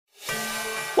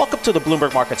Welcome to the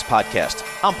Bloomberg Markets Podcast.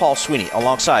 I'm Paul Sweeney,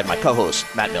 alongside my co-host,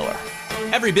 Matt Miller.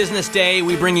 Every business day,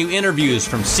 we bring you interviews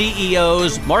from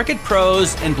CEOs, market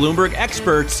pros, and Bloomberg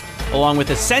experts, along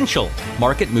with essential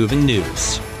market-moving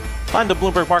news. Find the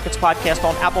Bloomberg Markets Podcast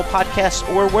on Apple Podcasts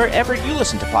or wherever you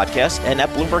listen to podcasts and at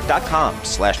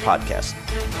Bloomberg.com/podcast.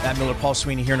 Matt Miller, Paul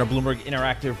Sweeney here in our Bloomberg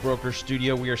Interactive Broker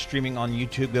Studio. We are streaming on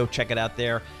YouTube. Go check it out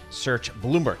there. Search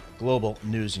Bloomberg Global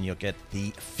News and you'll get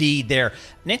the feed there.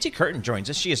 Nancy Curtin joins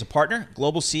us. She is a partner,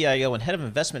 Global CIO, and Head of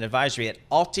Investment Advisory at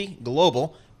AlTi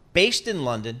Global, based in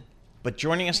London, but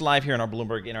joining us live here in our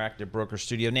Bloomberg Interactive Broker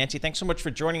Studio. Nancy, thanks so much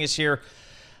for joining us here.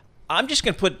 I'm just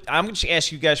going to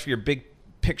ask you guys for your big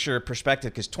picture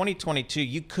perspective, because 2022,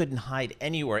 you couldn't hide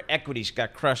anywhere. Equities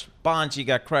got crushed, bonds, you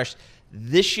got crushed.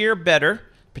 This year, better,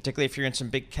 particularly if you're in some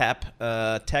big cap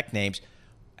tech names.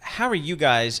 How are you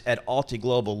guys at AlTi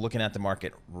Global looking at the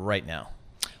market right now?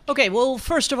 Okay, well,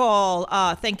 first of all,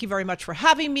 thank you very much for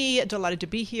having me. Delighted to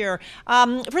be here.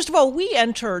 First of all, we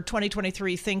entered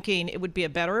 2023 thinking it would be a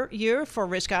better year for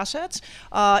risk assets.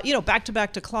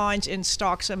 Back-to-back declines in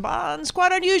stocks and bonds,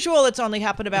 quite unusual. It's only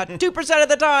happened about 2% of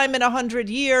the time in 100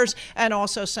 years, and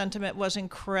also sentiment was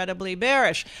incredibly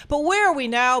bearish. But where are we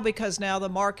now? Because now the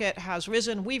market has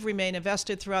risen. We've remained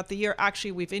invested throughout the year.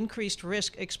 Actually, we've increased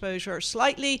risk exposure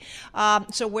slightly.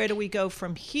 So where do we go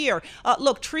from here?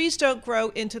 Look, trees don't grow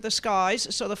into the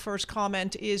skies. So the first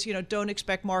comment is, don't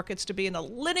expect markets to be in a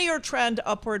linear trend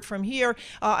upward from here.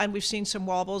 And we've seen some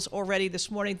wobbles already this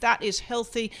morning. That is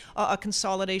healthy, a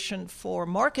consolidation for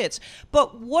markets.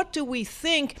 But what do we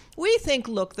think? We think,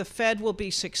 look, the Fed will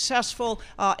be successful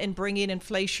in bringing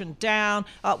inflation down.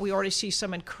 We already see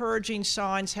some encouraging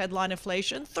signs. Headline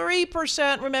inflation,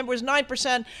 3%. Remember, it was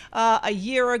 9% a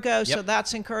year ago. Yep. So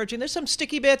that's encouraging. There's some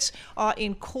sticky bits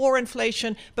in core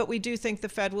inflation, but we do think the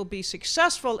Fed will be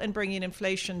successful in bringing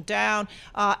inflation down,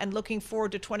 and looking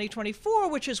forward to 2024,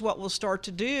 which is what we'll start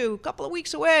to do a couple of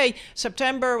weeks away.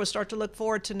 September, we'll start to look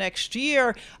forward to next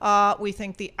year. We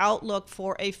think the outlook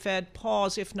for a Fed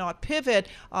pause, if not pivot,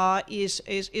 is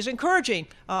encouraging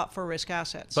for risk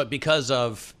assets. But because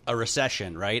of a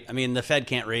recession, right? I mean, the Fed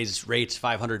can't raise rates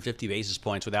 550 basis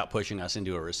points without pushing us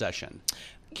into a recession.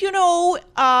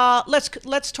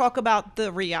 Let's talk about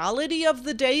the reality of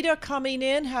the data coming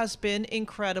in has been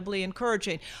incredibly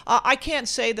encouraging. I can't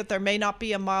say that there may not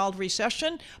be a mild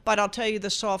recession, but I'll tell you the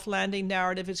soft landing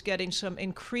narrative is getting some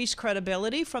increased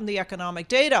credibility from the economic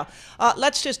data.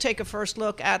 Let's just take a first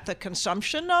look at the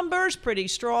consumption numbers, pretty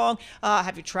strong.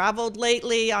 Have you traveled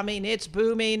lately? I mean, it's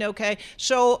booming, okay?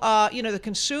 So, the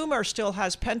consumer still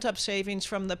has pent-up savings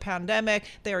from the pandemic.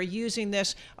 They're using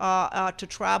this to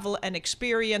travel and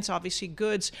experience. Obviously,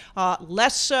 goods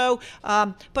less so.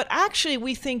 But actually,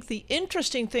 we think the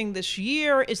interesting thing this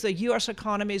year is the U.S.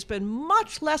 economy has been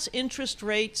much less interest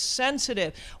rate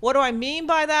sensitive. What do I mean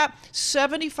by that?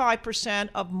 75%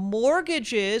 of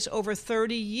mortgages over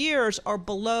 30 years are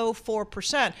below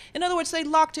 4%. In other words, they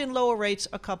locked in lower rates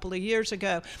a couple of years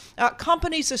ago.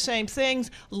 Companies, the same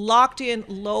things, locked in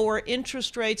lower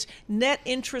interest rates. Net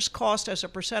interest cost as a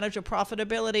percentage of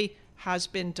profitability has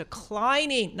been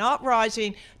declining, not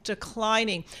rising,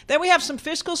 declining. Then we have some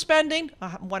fiscal spending,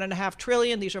 $1.5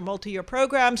 trillion. These are multi-year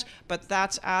programs, but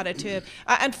that's additive.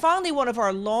 And finally, one of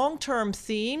our long-term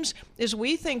themes is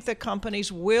we think that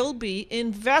companies will be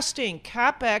investing.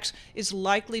 CapEx is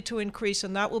likely to increase,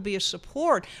 and that will be a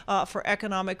support for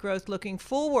economic growth looking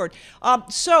forward.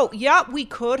 We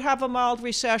could have a mild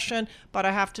recession, but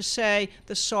I have to say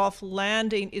the soft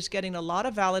landing is getting a lot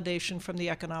of validation from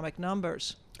the economic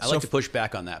numbers. I like to push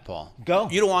back on that, Paul. Go.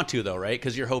 You don't want to, though, right?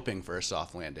 Because you're hoping for a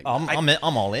soft landing. I'm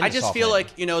all in. I just feel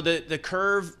like, the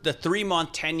curve, the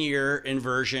 3-month, 10-year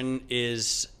inversion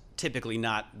is typically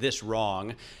not this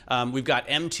wrong. We've got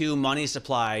M2 money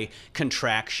supply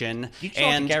contraction. You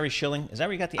talk to Gary Schilling? Is that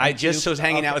where you got the M2? I just was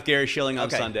hanging out with Gary Schilling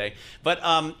on Sunday. But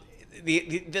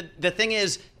the thing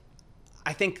is,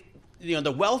 I think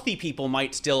the wealthy people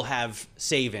might still have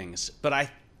savings, but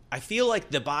I feel like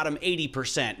the bottom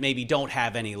 80% maybe don't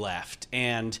have any left,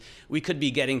 and we could be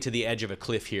getting to the edge of a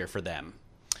cliff here for them.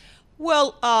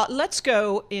 Well, let's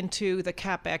go into the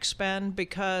CapEx spend,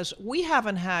 because we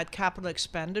haven't had capital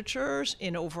expenditures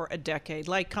in over a decade.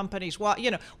 Like companies, why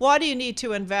do you need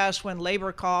to invest when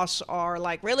labor costs are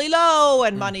like really low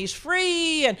and money's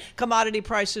free and commodity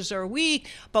prices are weak?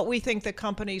 But we think that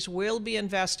companies will be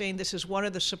investing. This is one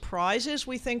of the surprises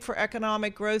we think for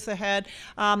economic growth ahead.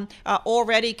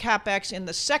 Already CapEx in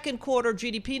the second quarter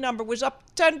GDP number was up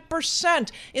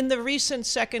 10%. In the recent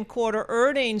second quarter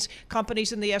earnings,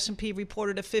 companies in the S&P S&P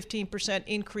reported a 15%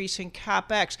 increase in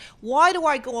CapEx. Why do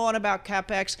I go on about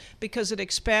CapEx? Because it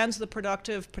expands the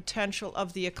productive potential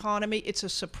of the economy. It's a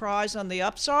surprise on the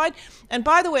upside. And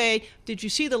by the way, did you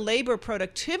see the labor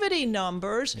productivity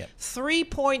numbers? Yep.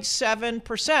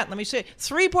 3.7%. Let me say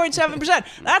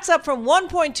 3.7%. That's up from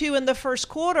 1.2 in the first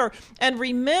quarter. And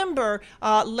remember,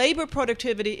 labor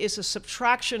productivity is a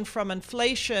subtraction from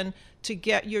inflation to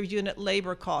get your unit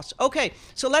labor costs. Okay,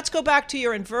 so let's go back to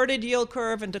your inverted yield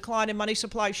curve and decline in money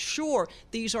supply. Sure,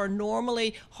 these are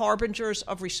normally harbingers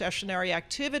of recessionary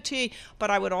activity,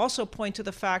 but I would also point to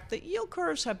the fact that yield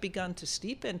curves have begun to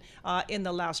steepen in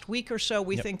the last week or so.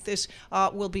 We think this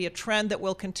will be a trend that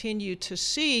we'll continue to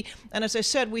see. And as I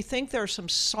said, we think there are some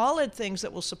solid things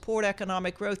that will support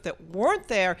economic growth that weren't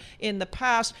there in the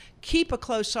past. Keep a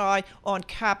close eye on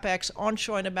CapEx,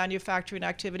 onshoring of manufacturing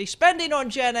activity, spending on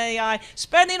Gen AI,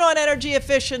 spending on energy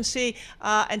efficiency,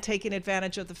 and taking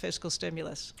advantage of the fiscal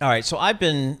stimulus. All right, so I've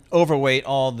been overweight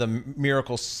all the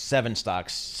Miracle 7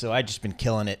 stocks, so I've just been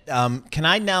killing it. Can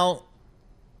I now,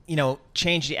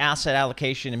 change the asset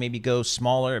allocation and maybe go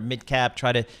smaller, mid-cap,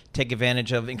 try to take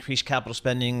advantage of increased capital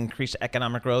spending, increased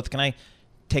economic growth? Can I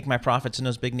take my profits in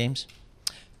those big names?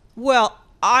 Well,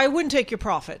 I wouldn't take your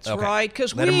profits, okay, right?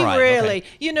 Because we really,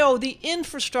 the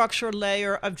infrastructure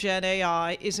layer of Gen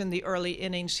AI is in the early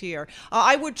innings here.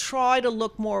 I would try to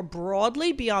look more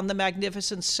broadly beyond the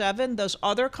Magnificent Seven, those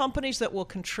other companies that will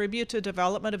contribute to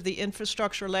development of the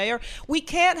infrastructure layer. We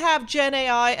can't have Gen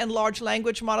AI and large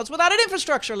language models without an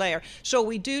infrastructure layer. So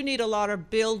we do need a lot of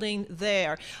building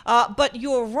there. But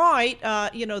you're right,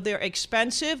 they're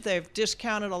expensive. They've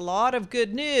discounted a lot of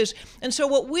good news. And so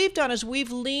what we've done is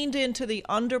we've leaned into the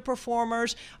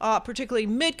underperformers, particularly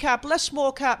mid-cap, less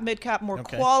small-cap, mid-cap, more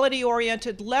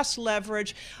quality-oriented, less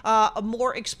leverage,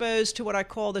 more exposed to what I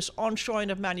call this onshoring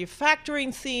of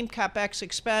manufacturing theme, CapEx,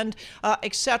 expend,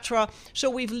 etc. So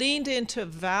we've leaned into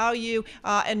value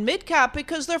and mid-cap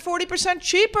because they're 40%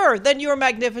 cheaper than your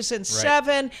Magnificent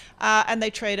Seven, and they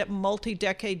trade at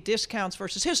multi-decade discounts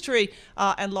versus history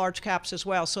and large caps as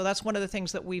well. So that's one of the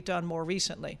things that we've done more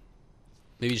recently.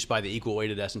 Maybe just buy the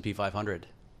equal-weighted S&P 500.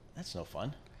 That's no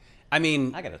fun. I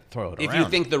mean, I got to throw it if around. you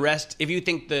think the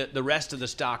rest of the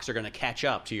stocks are going to catch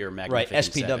up to your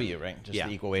Magnificent SPW, Seven. right? Just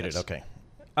the equal weighted. Okay.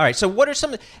 All right. So what are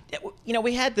some?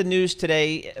 We had the news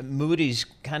today. Moody's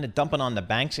kind of dumping on the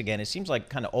banks again. It seems like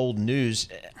kind of old news.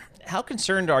 How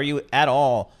concerned are you at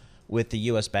all with the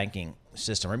U.S. banking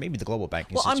system, or maybe the global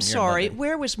banking system? Well, I'm sorry.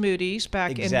 Where was Moody's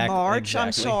back in March? Exactly.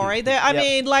 I'm sorry. I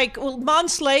mean,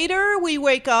 months later, we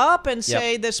wake up and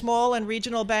say the small and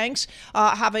regional banks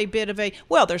have a bit of a,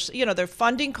 there's, their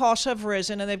funding costs have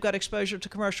risen and they've got exposure to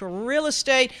commercial real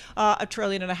estate, $1.5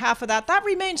 trillion of that. That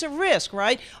remains a risk,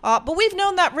 right? But we've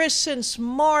known that risk since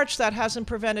March. That hasn't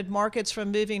prevented markets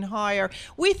from moving higher.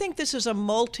 We think this is a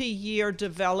multi-year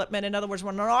development. In other words,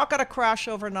 we're not going to crash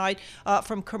overnight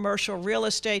from commercial real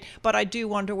estate, but I do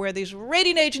wonder where these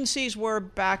rating agencies were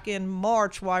back in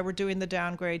March, why we're doing the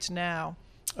downgrades now.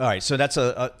 All right, so that's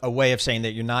a way of saying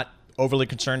that you're not overly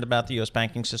concerned about the U.S.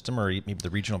 banking system or maybe the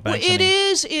regional banks? Well,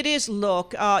 it is.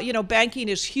 Look, banking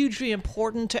is hugely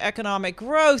important to economic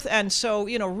growth. And so,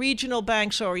 regional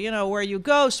banks are, where you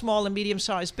go, small and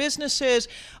medium-sized businesses.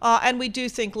 And we do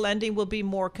think lending will be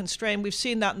more constrained. We've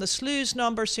seen that in the SLOOS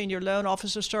number, Senior Loan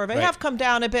Officer Survey, have come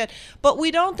down a bit. But we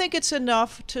don't think it's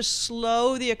enough to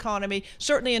slow the economy,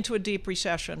 certainly into a deep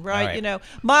recession, right?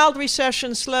 Mild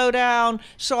recession, slowdown,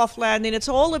 soft landing. It's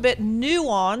all a bit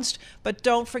nuanced, but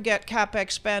don't forget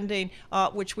CapEx spending,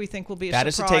 which we think will be a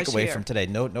surprise here. That is a takeaway from today.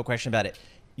 No question about it.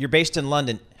 You're based in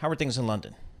London. How are things in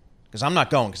London? Because I'm not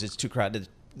going because it's too crowded.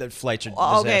 The flights are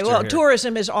disaster okay, well, here.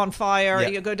 Tourism is on fire.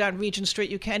 You go down Regent Street,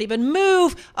 you can't even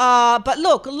move. But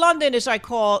look, London is, I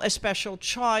call, a special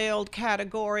child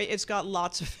category. It's got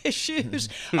lots of issues,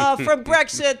 from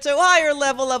Brexit to higher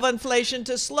level of inflation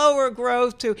to slower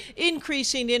growth to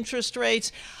increasing interest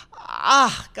rates.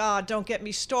 God, don't get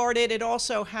me started. It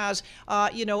also has,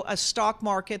 a stock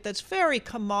market that's very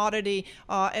commodity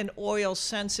and oil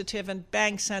sensitive and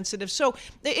bank sensitive. So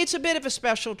it's a bit of a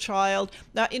special child.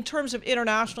 In terms of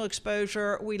international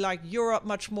exposure, we like Europe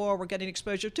much more. We're getting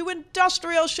exposure to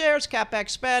industrial shares, CapEx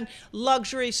spend.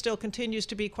 Luxury still continues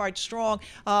to be quite strong.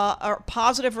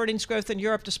 Positive earnings growth in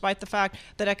Europe, despite the fact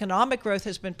that economic growth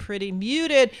has been pretty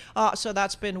muted. So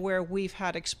that's been where we've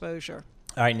had exposure.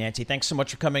 All right, Nancy, thanks so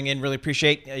much for coming in. Really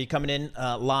appreciate you coming in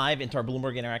live into our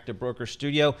Bloomberg Interactive Broker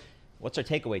studio. What's our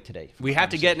takeaway today? We have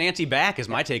to get Nancy back is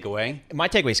my takeaway. My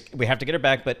takeaway is we have to get her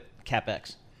back, but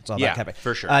CapEx. It's all about CapEx.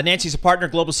 For sure. Nancy's a partner,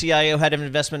 Global CIO, head of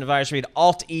investment advisory at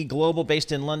AlTi Global,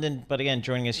 based in London. But again,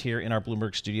 joining us here in our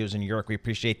Bloomberg studios in New York. We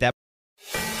appreciate that.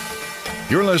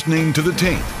 You're listening to The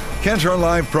Tape. Catch our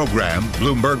live program,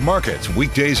 Bloomberg Markets,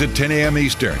 weekdays at 10 a.m.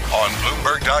 Eastern on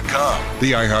Bloomberg.com,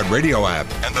 the iHeartRadio app,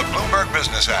 and the Bloomberg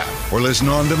Business app. Or listen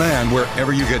on demand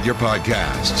wherever you get your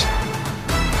podcasts.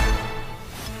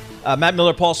 Matt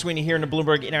Miller, Paul Sweeney here in the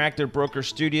Bloomberg Interactive Broker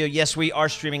Studio. Yes, we are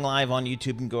streaming live on YouTube.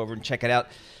 You can go over and check it out.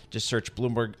 Just search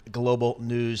Bloomberg Global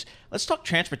News. Let's talk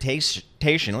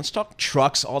transportation. Let's talk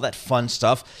trucks, all that fun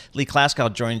stuff. Lee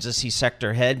Klaskow joins us. He's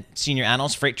sector head, senior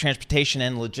analyst, freight transportation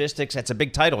and logistics. That's a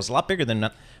big title. It's a lot bigger than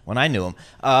when I knew him.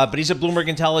 But he's at Bloomberg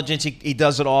Intelligence. He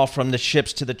does it all, from the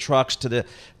ships to the trucks to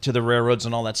the railroads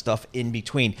and all that stuff in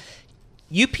between.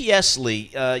 UPS,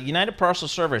 Lee, United Parcel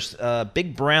Service,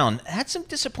 Big Brown, had some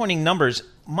disappointing numbers.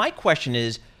 My question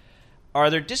is, are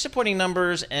there disappointing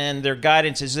numbers and their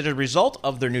guidance, is it a result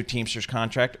of their new Teamsters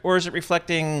contract, or is it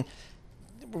reflecting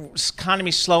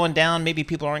economy slowing down? Maybe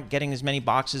people aren't getting as many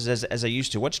boxes as they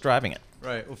used to. What's driving it?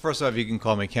 Right. Well, first off, you can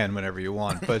call me Ken whenever you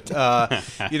want. But,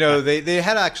 they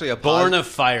had actually a... Born of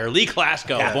Fire. Lee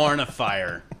Klaskow, yeah. Born of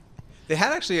Fire. They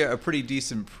had actually a pretty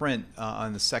decent print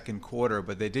on the second quarter,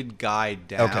 but they did guide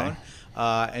down. Okay.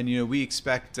 And we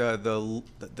expect the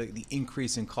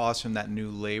increase in costs from that new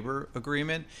labor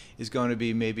agreement is going to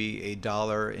be maybe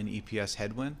 $1 in EPS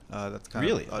headwind. That's kind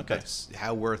really of okay. That's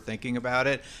how we're thinking about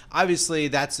it. Obviously,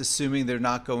 that's assuming they're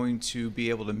not going to be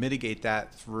able to mitigate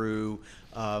that through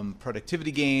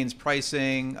productivity gains,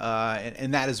 pricing,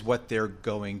 and that is what they're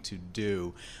going to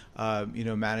do.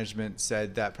 Management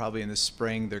said that probably in the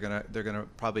spring they're gonna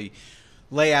probably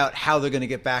lay out how they're going to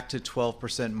get back to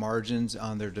 12% margins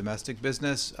on their domestic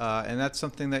business. And that's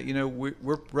something that,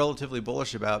 we're relatively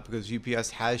bullish about, because UPS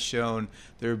has shown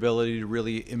their ability to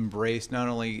really embrace not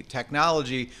only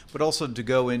technology, but also to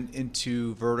go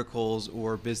into verticals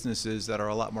or businesses that are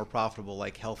a lot more profitable,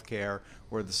 like healthcare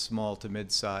or the small to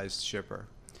mid-sized shipper.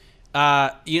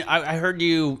 I heard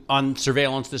you on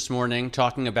Surveillance this morning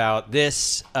talking about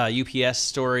this UPS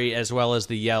story as well as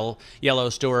the Yellow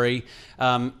story,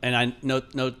 and I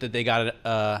note that they got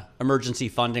emergency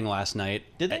funding last night.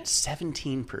 Did they?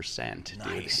 17%.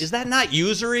 Nice. Dude. Is that not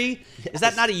usury? Yes. Is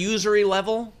that not a usury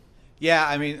level? Yeah,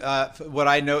 I mean, what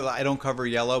I know, I don't cover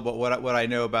Yellow, but what I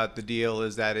know about the deal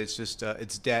is that it's just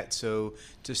it's debt, so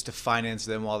just to finance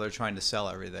them while they're trying to sell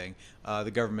everything. The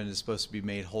government is supposed to be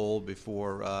made whole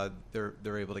before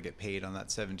they're able to get paid on that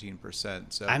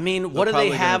 17%. So I mean, what do they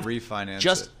have?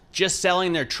 Refinance just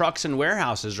selling their trucks and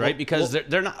warehouses, right? Because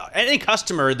they're not, any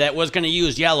customer that was going to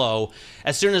use Yellow,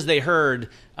 as soon as they heard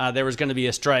there was going to be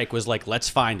a strike, was like, let's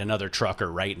find another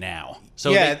trucker right now.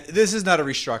 So this is not a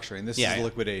restructuring. This is a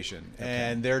liquidation. Okay.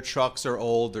 And their trucks are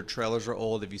old. Their trailers are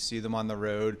old. If you see them on the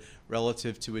road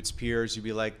relative to its peers, you'd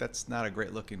be like, that's not a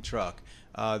great looking truck.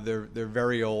 They're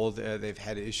very old. They've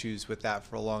had issues with that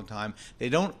for a long time. They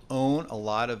don't own a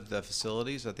lot of the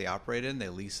facilities that they operate in. They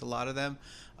lease a lot of them.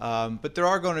 But there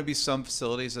are going to be some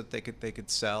facilities that they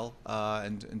could sell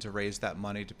and to raise that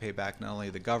money to pay back not only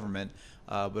the government,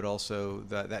 but also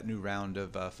that new round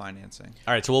of financing.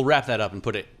 All right, so we'll wrap that up and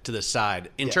put it to the side.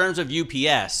 In terms of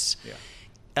UPS,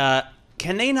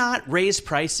 can they not raise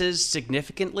prices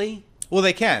significantly? Well,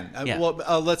 they can.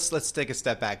 Let's take a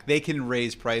step back. They can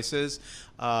raise prices,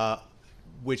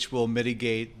 which will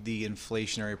mitigate the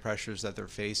inflationary pressures that they're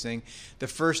facing. The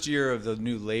first year of the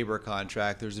new labor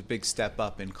contract, there's a big step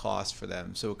up in cost for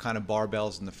them. So it kind of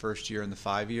barbells in the first year and the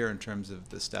 5 year in terms of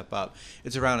the step up.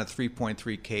 It's around a 3.3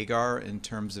 CAGR in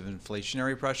terms of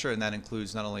inflationary pressure, and that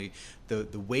includes not only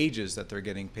the wages that they're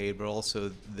getting paid, but also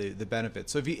the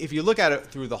benefits. So if you look at it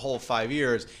through the whole 5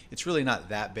 years, it's really not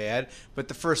that bad. But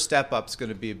the first step up is going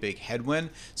to be a big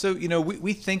headwind. So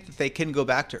we think that they can go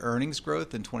back to earnings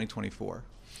growth in 2024.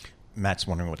 Matt's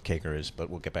wondering what CAGR is, but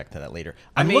we'll get back to that later.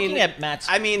 Looking at Matt's...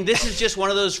 this is just one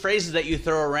of those phrases that you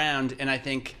throw around, and I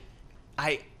think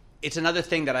it's another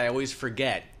thing that I always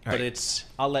forget, but it's...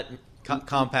 I'll let...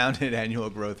 Compounded annual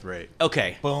growth rate.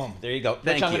 Okay. Boom. There you go.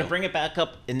 Thank you. I'm going to bring it back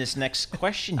up in this next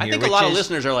question here. I think a lot of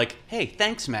listeners are like, hey,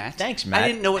 thanks, Matt. Thanks, Matt. I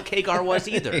didn't know what CAGR was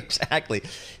either. Exactly.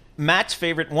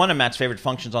 One of Matt's favorite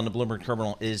functions on the Bloomberg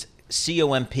Terminal is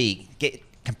COMP,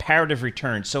 comparative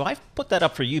returns. So I've put that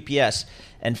up for UPS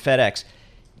and FedEx.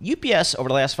 UPS over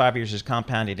the last 5 years has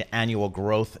compounded annual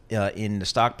growth in the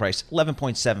stock price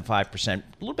 11.75%, a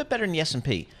little bit better than the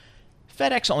S&P.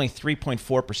 FedEx only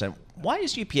 3.4%. Why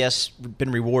has UPS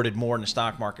been rewarded more in the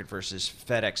stock market versus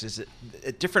FedEx? Is it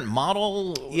a different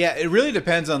model? Yeah, it really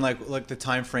depends on like the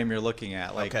time frame you're looking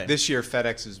at. This year,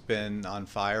 FedEx has been on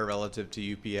fire relative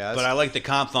to UPS. But I like the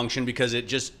comp function because it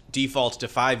just defaults to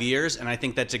 5 years, and I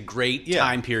think that's a great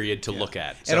time period to look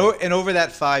at. So. And over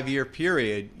that 5 year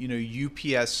period,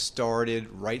 UPS started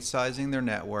right-sizing their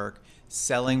network,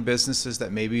 selling businesses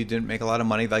that maybe didn't make a lot of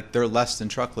money, like their less than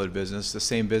truckload business, the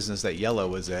same business that Yellow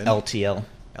was in.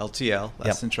 LTL,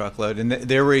 less than truckload, and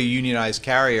they were a unionized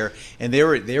carrier, and they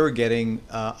were getting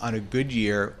on a good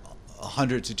year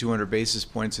 100 to 200 basis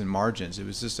points in margins. It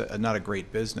was just not a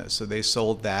great business, so they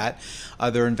sold that.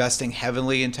 They're investing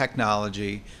heavily in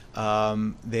technology.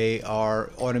 They are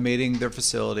automating their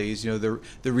facilities. They're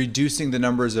reducing the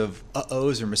numbers of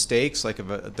uh-ohs or mistakes, like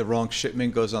if the wrong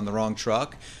shipment goes on the wrong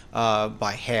truck,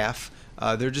 by half.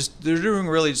 They're doing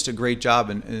really just a great job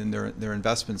in their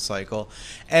investment cycle,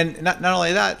 and not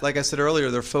only that, like I said earlier,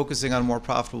 they're focusing on more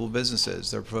profitable businesses.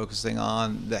 They're focusing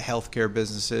on the healthcare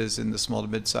businesses and the small to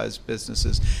mid-sized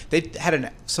businesses. They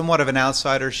had somewhat of an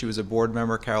outsider. She was a board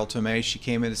member, Carol Tomei. She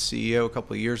came in as CEO a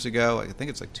couple of years ago. I think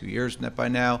it's like 2 years by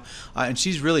now, and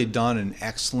she's really done an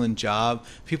excellent job.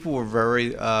 People were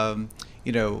very kind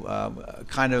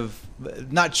of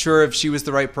not sure if she was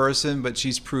the right person, but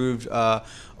she's proved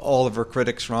all of her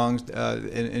critics wrong,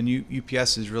 and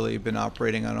UPS has really been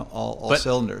operating on all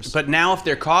cylinders. But now if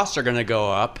their costs are going to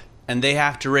go up and they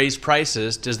have to raise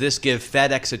prices, does this give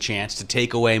FedEx a chance to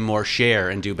take away more share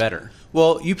and do better?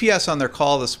 Well, UPS on their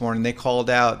call this morning, they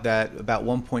called out that about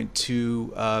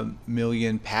 1.2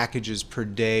 million packages per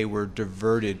day were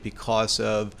diverted because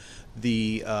of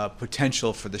the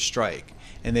potential for the strike.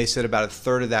 And they said about a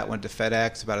third of that went to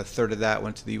FedEx, about a third of that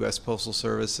went to the U.S. Postal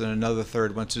Service, and another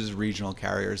third went to the regional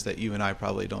carriers that you and I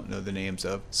probably don't know the names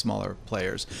of, smaller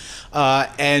players.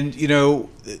 And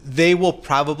they will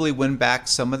probably win back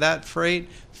some of that freight.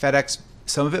 FedEx,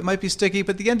 some of it might be sticky,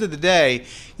 but at the end of the day,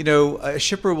 a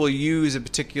shipper will use a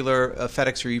particular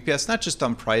FedEx or UPS, not just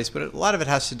on price, but a lot of it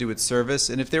has to do with service.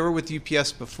 And if they were with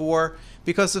UPS before,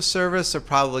 because of service, they're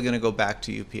probably going to go back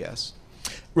to UPS.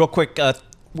 Real quick,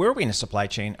 where are we in the supply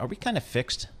chain? Are we kind of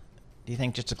fixed? Do you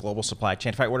think just a global supply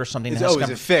chain? If I order something, is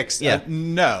it fixed? Yeah.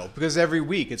 No, because every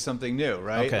week it's something new,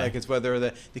 right? Okay. Like it's whether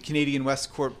the Canadian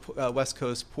West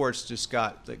Coast ports just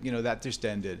got, that just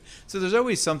ended. So there's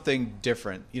always something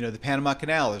different. The Panama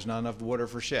Canal, there's not enough water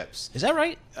for ships. Is that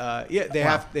right? Yeah, they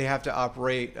have to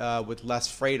operate with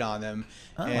less freight on them,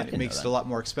 and it makes it a lot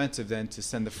more expensive then to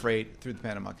send the freight through the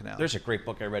Panama Canal. There's a great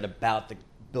book I read about the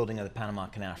building of the Panama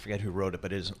Canal. I forget who wrote it,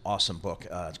 but it is an awesome book.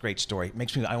 It's a great story. It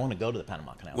makes me, I want to go to the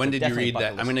Panama Canal. When did you read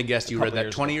that? I'm going to guess you read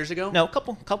that 20 years ago? No,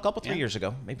 couple 3 years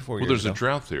ago, maybe 4 years ago. Well, there's a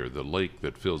drought there. The lake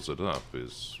that fills it up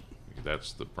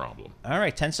that's the problem. All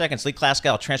right, 10 seconds. Lee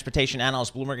Klaskow, transportation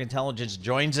analyst, Bloomberg Intelligence,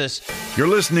 joins us. You're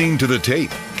listening to The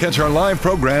Tape. Catch our live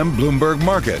program, Bloomberg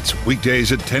Markets,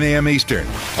 weekdays at 10 a.m. Eastern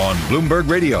on Bloomberg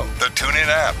Radio, the TuneIn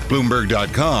app,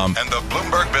 Bloomberg.com, and the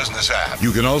Bloomberg Business app.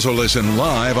 You can also listen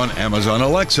live on Amazon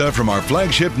Alexa from our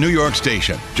flagship New York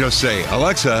station. Just say,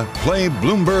 Alexa, play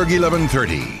Bloomberg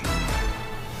 1130.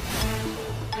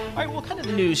 All right, well, kind of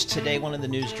the news today. One of the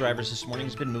news drivers this morning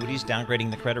has been Moody's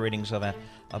downgrading the credit ratings of a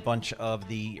bunch of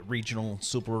the regional,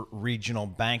 super regional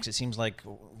banks. It seems like,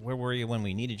 where were you when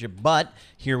we needed you? But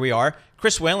here we are.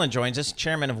 Chris Whalen joins us,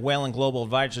 chairman of Whalen Global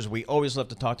Advisors. We always love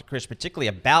to talk to Chris, particularly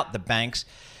about the banks.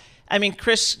 I mean,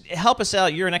 Chris, help us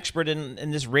out. You're an expert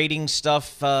in this rating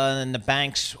stuff and the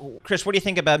banks. Chris, what do you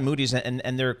think about Moody's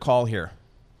and their call here?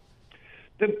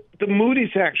 The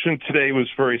Moody's action today was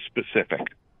very specific.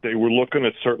 They were looking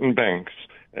at certain banks,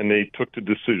 and they took the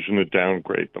decision to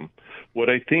downgrade them. What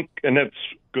I think, and that's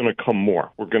going to come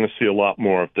more, we're going to see a lot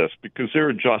more of this, because they're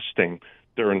adjusting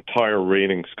their entire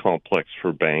ratings complex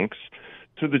for banks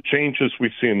to the changes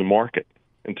we see in the market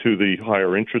and to the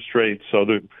higher interest rates.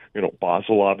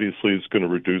 Basel obviously is going to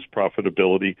reduce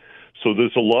profitability. So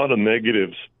there's a lot of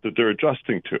negatives that they're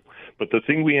adjusting to. But the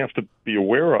thing we have to be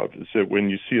aware of is that when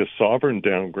you see a sovereign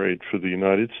downgrade for the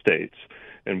United States,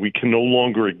 and we can no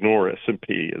longer ignore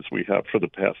S&P as we have for the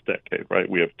past decade, right?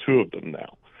 We have two of them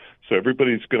now. So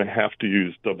everybody's going to have to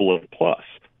use AA plus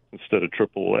instead of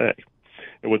AAA.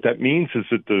 And what that means is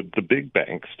that the big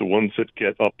banks, the ones that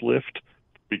get uplift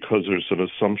because there's an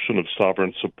assumption of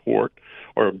sovereign support,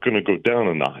 are going to go down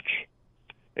a notch.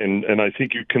 And I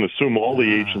think you can assume all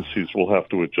the agencies will have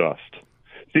to adjust.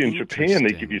 See, in Japan,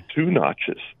 they give you 2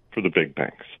 notches for the big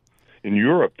banks. In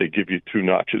Europe, they give you 2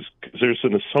 notches because there's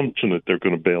an assumption that they're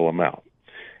going to bail them out.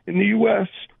 In the U.S.,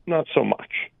 not so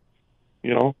much.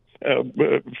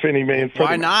 Fannie Mae and Freddie.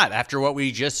 Why not? After what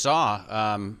we just saw,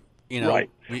 right.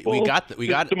 we got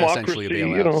essentially a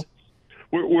bailout.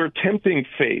 We're tempting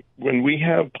fate when we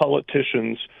have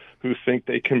politicians who think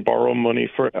they can borrow money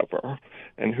forever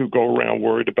and who go around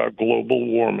worried about global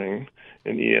warming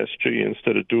and ESG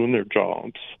instead of doing their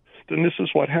jobs. Then this is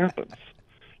what happens.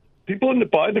 People in the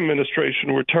Biden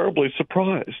administration were terribly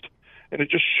surprised. And it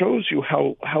just shows you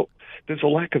how there's a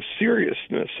lack of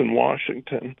seriousness in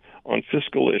Washington on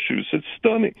fiscal issues. It's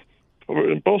stunning.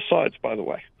 On both sides, by the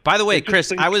way. By the way,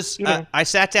 Chris, I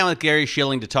sat down with Gary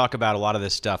Shilling to talk about a lot of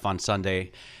this stuff on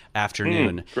Sunday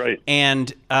afternoon. Great.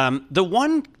 And the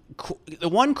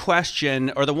one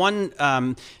question, or the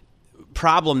one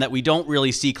problem that we don't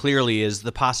really see clearly, is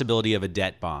the possibility of a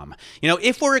debt bomb.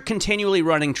 If we're continually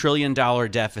running trillion-dollar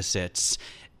deficits,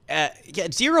 at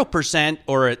 0%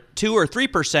 or at 2 or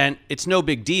 3%, it's no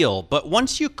big deal. But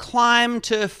once you climb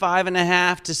to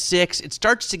 5.5 to 6, it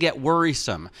starts to get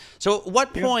worrisome. So at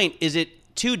what point is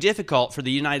it too difficult for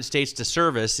the United States to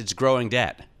service its growing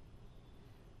debt?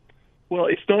 Well,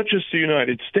 it's not just the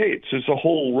United States. There's a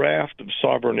whole raft of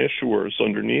sovereign issuers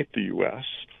underneath the U.S.,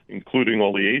 including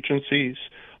all the agencies.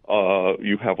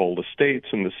 You have all the states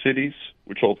and the cities,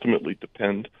 which ultimately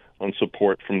depend on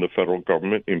support from the federal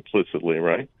government implicitly,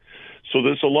 right? So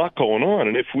there's a lot going on.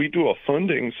 And if we do a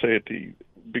funding, say, at the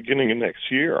beginning of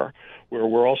next year, where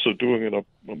we're also doing an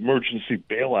emergency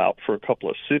bailout for a couple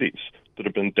of cities that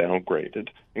have been downgraded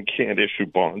and can't issue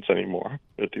bonds anymore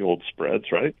at the old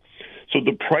spreads, right? So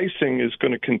the pricing is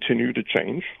going to continue to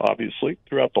change, obviously,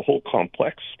 throughout the whole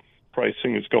complex.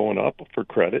 Pricing is going up for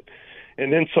credit.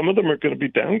 And then some of them are going to be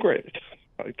downgraded.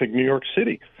 I think New York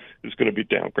City is going to be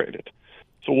downgraded.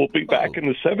 So we'll be back in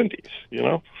the 70s,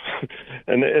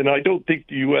 and I don't think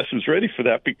the U.S. is ready for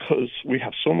that because we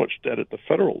have so much debt at the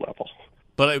federal level.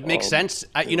 But it makes sense.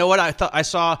 You know what? I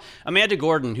saw Amanda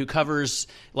Gordon, who covers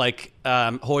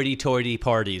hoity-toity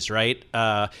parties, right?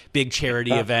 Big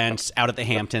charity events out at the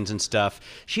Hamptons and stuff.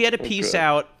 She had a piece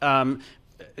out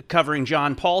covering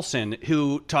John Paulson,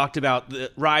 who talked about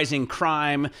the rising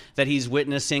crime that he's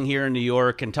witnessing here in New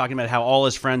York and talking about how all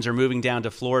his friends are moving down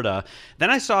to Florida.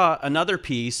 Then I saw another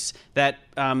piece that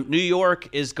New York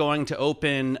is going to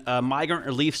open a migrant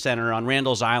relief center on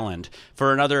Randall's Island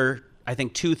for another, I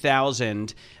think,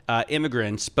 2,000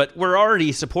 immigrants, but we're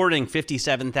already supporting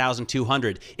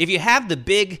 57,200. If you have the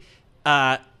big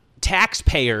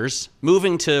taxpayers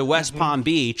moving to West Palm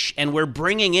Beach and we're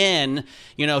bringing in,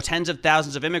 tens of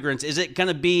thousands of immigrants, is it going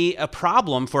to be a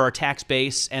problem for our tax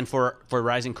base and for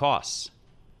rising costs?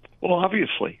 Well,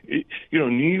 obviously,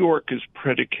 New York is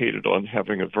predicated on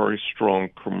having a very strong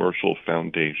commercial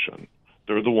foundation.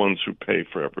 They're the ones who pay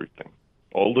for everything.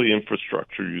 All the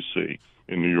infrastructure you see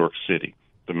in New York City,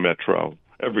 the metro,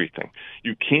 everything.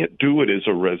 You can't do it as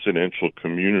a residential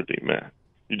community, Matt.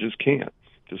 You just can't.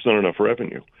 There's not enough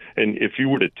revenue. And if you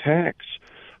were to tax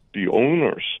the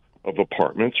owners of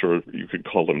apartments, or you could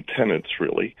call them tenants,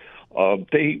 really,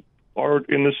 they are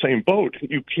in the same boat.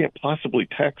 You can't possibly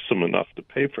tax them enough to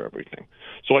pay for everything.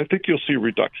 So I think you'll see a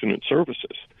reduction in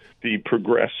services. The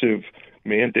progressive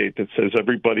mandate that says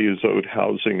everybody is owed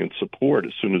housing and support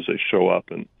as soon as they show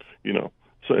up and,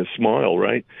 smile,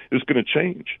 right, is going to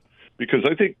change. Because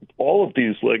I think all of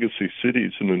these legacy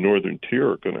cities in the northern tier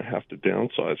are going to have to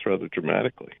downsize rather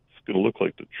dramatically. It's going to look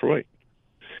like Detroit.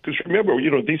 Because remember,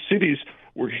 these cities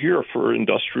were here for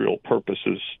industrial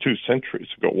purposes 2 centuries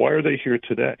ago. Why are they here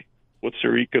today? What's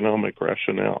their economic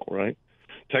rationale, right?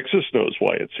 Texas knows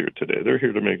why it's here today. They're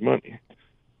here to make money.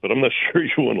 But I'm not sure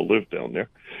you want to live down there.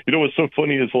 What's so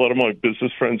funny is a lot of my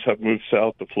business friends have moved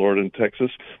south to Florida and Texas,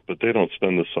 but they don't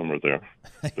spend the summer there.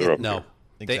 They're up No. there.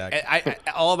 Exactly.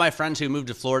 All of my friends who moved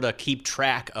to Florida keep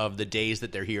track of the days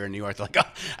that they're here in New York. They're like,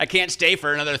 I can't stay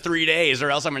for another 3 days or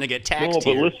else I'm going to get taxed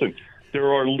here. No, but listen,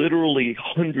 there are literally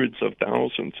hundreds of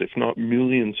thousands, if not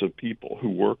millions of people who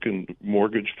work in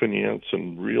mortgage finance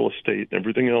and real estate and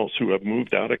everything else who have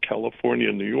moved out of California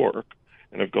and New York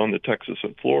and have gone to Texas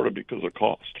and Florida because of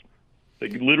cost. They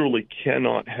literally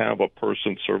cannot have a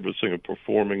person servicing a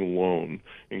performing loan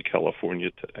in California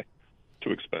today.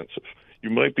 Too expensive. You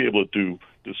might be able to do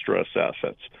distressed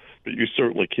assets, but you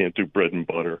certainly can't do bread and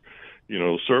butter,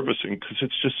 servicing, because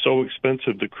it's just so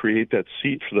expensive to create that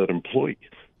seat for that employee.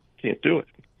 Can't do it.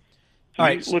 So all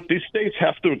right. Look, these states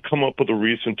have to come up with a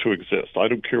reason to exist. I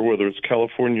don't care whether it's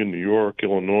California, New York,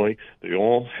 Illinois. They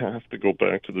all have to go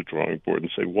back to the drawing board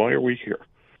and say, why are we here?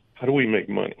 How do we make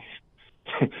money?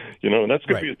 And that's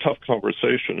going to be a tough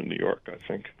conversation in New York, I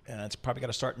think. And it's probably got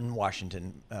to start in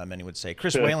Washington, many would say.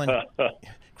 Chris Whalen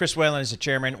is the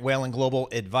chairman, Whalen Global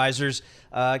Advisors.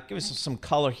 Give us some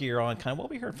color here on kind of what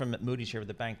we heard from Moody's here with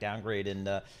the bank downgrade,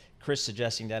 and Chris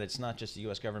suggesting that it's not just the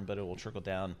U.S. government, but it will trickle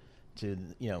down to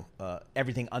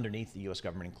everything underneath the U.S.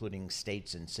 government, including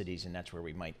states and cities, and that's where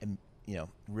we might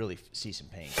really see some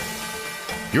pain.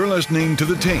 You're listening to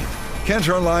The Team. Catch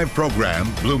our live program,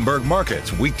 Bloomberg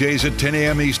Markets, weekdays at 10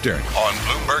 a.m. Eastern on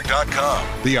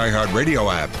Bloomberg.com, the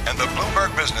iHeartRadio app, and the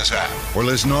Bloomberg Business app, or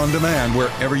listen on demand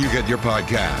wherever you get your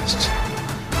podcasts.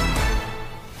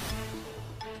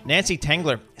 Nancy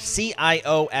Tengler,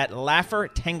 CIO at Laffer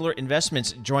Tengler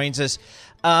Investments, joins us.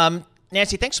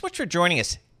 Nancy, thanks so much for joining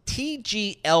us.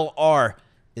 TGLR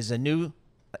is a new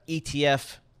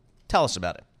ETF. Tell us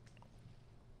about it.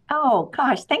 Oh,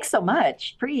 gosh, thanks so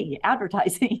much. Free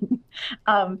advertising.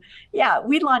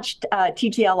 We launched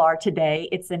TGLR today.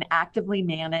 It's an actively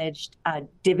managed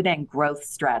dividend growth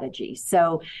strategy.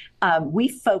 So we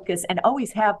focus, and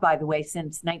always have, by the way,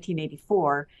 since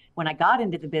 1984, when I got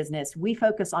into the business, we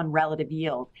focus on relative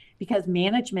yield because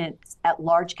management at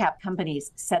large cap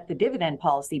companies set the dividend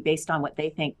policy based on what they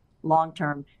think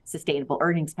long-term sustainable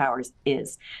earnings powers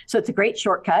is. So it's a great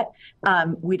shortcut.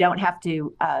 We don't have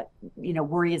to,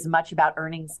 worry as much about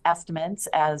earnings estimates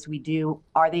as we do.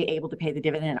 Are they able to pay the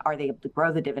dividend? Are they able to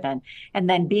grow the dividend? And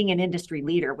then being an industry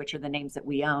leader, which are the names that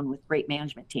we own with great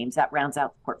management teams, that rounds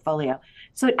out the portfolio.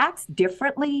 So it acts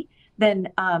differently than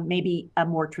maybe a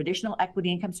more traditional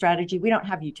equity income strategy. We don't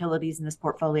have utilities in this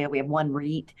portfolio. We have one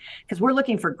REIT because we're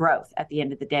looking for growth at the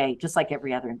end of the day, just like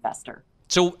every other investor.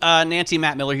 So, Nancy,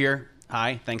 Matt Miller here.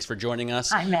 Hi, thanks for joining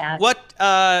us. Hi, Matt.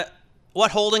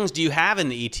 What holdings do you have in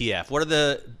the ETF? What are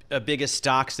the biggest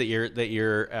stocks that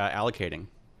you're allocating?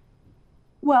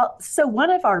 Well, so one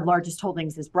of our largest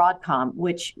holdings is Broadcom,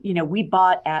 which we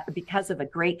bought because of a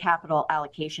great capital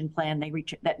allocation plan.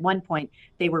 At one point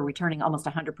they were returning almost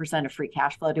 100% of free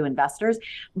cash flow to investors.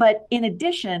 But in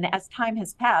addition, as time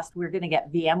has passed, we're going to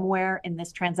get VMware in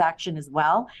this transaction as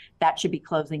well. That should be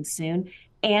closing soon.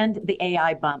 And the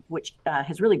AI bump, which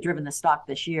has really driven the stock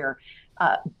this year.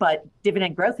 But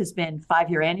dividend growth has been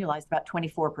 5-year annualized about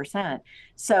 24%.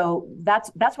 So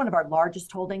that's one of our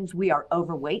largest holdings. We are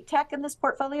overweight tech in this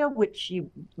portfolio, which you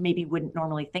maybe wouldn't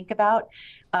normally think about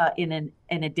in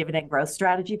a dividend growth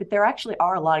strategy. But there actually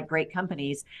are a lot of great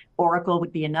companies. Oracle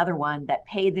would be another one that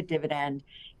pay the dividend,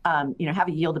 have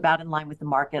a yield about in line with the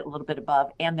market, a little bit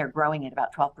above, and they're growing at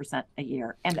about 12% a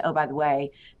year. And oh, by the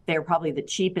way, they're probably the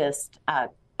cheapest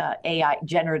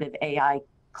generative AI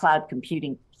cloud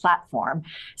computing platform.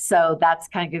 So that's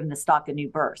kind of giving the stock a new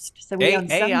burst. So we own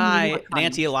some AI,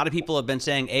 Nancy, a lot of people have been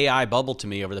saying AI bubble to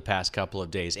me over the past couple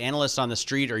of days. Analysts on the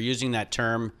street are using that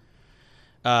term.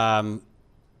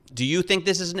 Do you think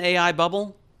this is an AI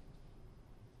bubble?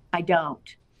 I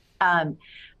don't.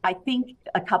 I think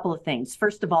a couple of things.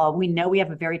 First of all, we know we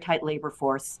have a very tight labor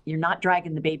force. You're not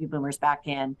dragging the baby boomers back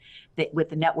in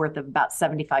with a net worth of about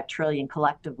 75 trillion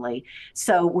collectively.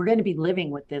 So we're going to be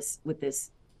living with this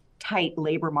tight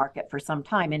labor market for some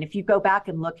time. And if you go back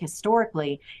and look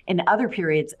historically in other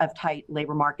periods of tight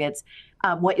labor markets,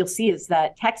 what you'll see is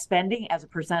that tech spending as a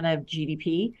percent of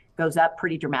GDP goes up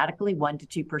pretty dramatically, 1%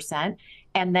 to 2%.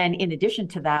 And then in addition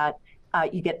to that,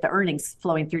 you get the earnings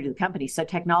flowing through to the company. So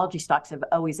technology stocks have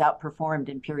always outperformed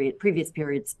in previous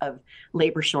periods of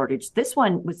labor shortage. This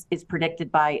one is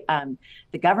predicted by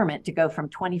the government to go from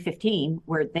 2015,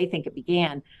 where they think it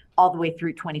began, all the way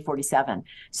through 2047.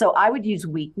 So I would use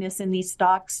weakness in these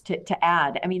stocks to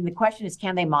add. I mean, the question is,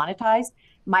 can they monetize?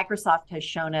 Microsoft has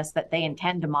shown us that they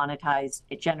intend to monetize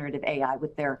generative AI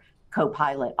with their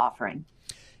Copilot offering.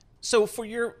 So for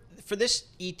this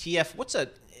ETF, what's a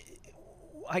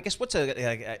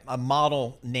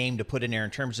model name to put in there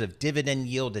in terms of dividend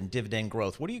yield and dividend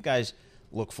growth? What do you guys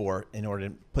look for in order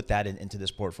to put that into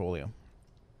this portfolio?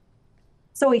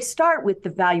 So we start with the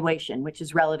valuation, which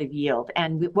is relative yield.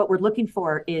 And what we're looking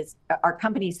for are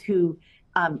companies who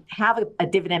have a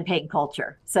dividend paying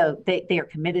culture. So they are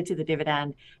committed to the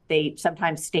dividend. They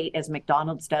sometimes state, as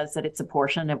McDonald's does, that it's a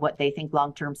portion of what they think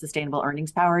long-term sustainable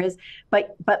earnings power is.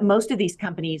 But most of these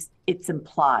companies, it's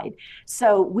implied.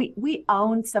 So we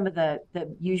own some of the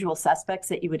usual suspects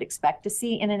that you would expect to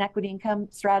see in an equity income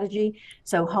strategy.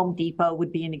 So Home Depot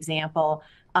would be an example.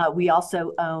 We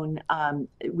also own,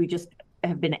 we just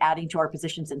have been adding to our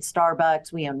positions in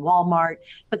Starbucks. We own Walmart,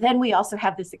 but then we also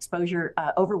have this exposure,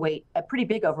 overweight, a pretty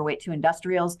big overweight to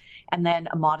industrials, and then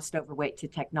a modest overweight to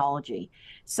technology.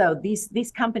 So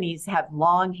these companies have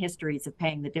long histories of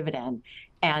paying the dividend,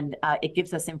 and it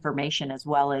gives us information as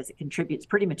well as it contributes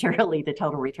pretty materially to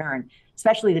total return,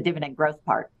 especially the dividend growth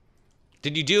part.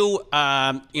 Did you do,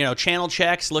 channel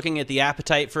checks looking at the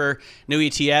appetite for new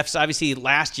ETFs? Obviously,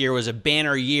 last year was a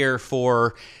banner year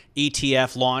for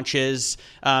ETF launches.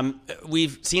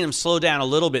 We've seen them slow down a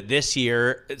little bit this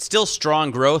year. It's still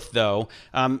strong growth, though.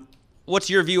 What's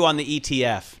your view on the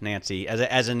ETF, Nancy,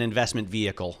 as an investment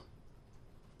vehicle?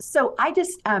 So I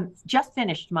just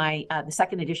finished the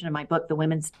second edition of my book, The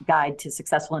Women's Guide to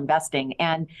Successful Investing,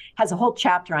 and has a whole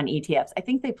chapter on ETFs. I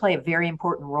think they play a very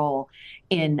important role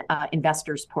in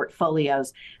investors'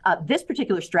 portfolios. This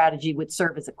particular strategy would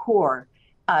serve as a core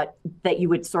that you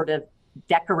would sort of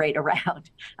decorate around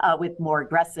with more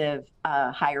aggressive,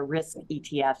 higher risk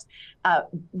ETFs.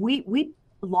 We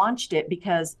launched it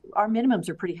because our minimums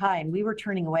are pretty high, and we were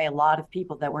turning away a lot of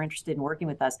people that were interested in working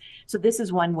with us. So this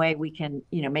is one way we can,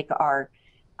 make our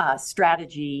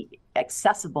strategy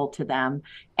accessible to them,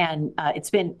 and it's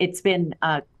been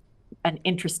an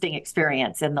interesting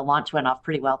experience, and the launch went off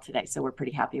pretty well today, so we're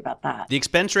pretty happy about that. The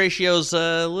expense ratio's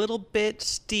a little bit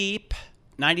steep,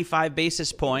 95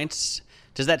 basis points.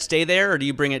 Does that stay there, or do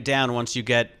you bring it down once you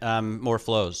get more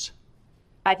flows?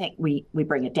 I think we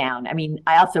bring it down. I mean,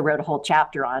 I also wrote a whole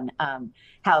chapter on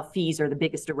how fees are the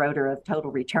biggest eroder of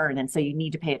total return, and so you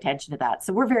need to pay attention to that.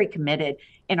 So we're very committed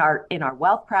in our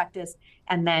wealth practice,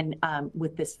 and then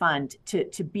with this fund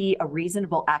to be a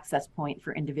reasonable access point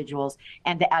for individuals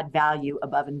and to add value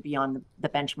above and beyond the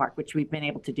benchmark, which we've been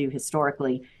able to do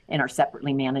historically in our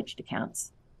separately managed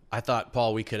accounts. I thought,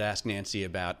 Paul, we could ask Nancy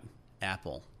about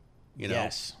Apple.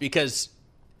 Yes, because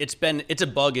it's a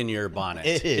bug in your bonnet.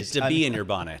 It is. It's a bee in your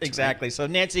bonnet. Exactly. Right? So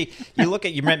Nancy,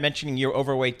 you're mentioning your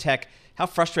overweight tech. How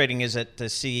frustrating is it to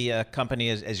see a company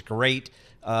as great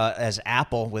as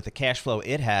Apple, with the cash flow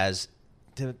it has,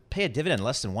 to pay a dividend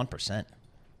less than 1%?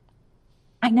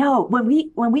 I know. When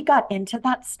we got into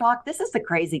that stock, this is the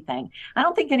crazy thing. I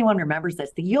don't think anyone remembers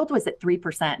this. The yield was at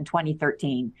 3% in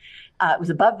 2013. It was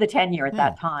above the 10-year at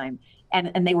that time.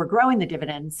 And they were growing the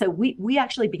dividend. So we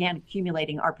actually began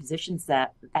accumulating our positions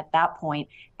at that point,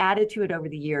 added to it over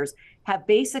the years, have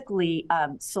basically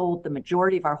sold the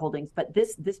majority of our holdings. But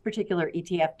this particular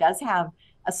ETF does have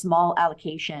a small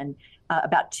allocation,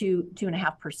 about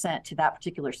 2.5% to that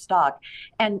particular stock.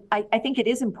 And I think it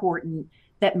is important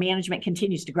that management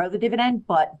continues to grow the dividend,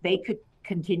 but they could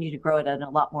continue to grow it in a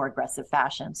lot more aggressive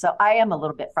fashion. So I am a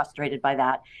little bit frustrated by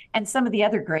that. And some of the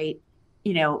other great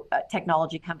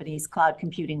technology companies, cloud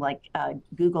computing like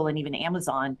Google and even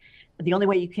Amazon, the only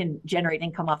way you can generate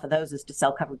income off of those is to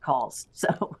sell covered calls.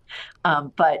 So,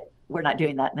 but we're not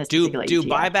doing that in this particular Do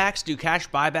ETF. do cash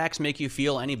buybacks make you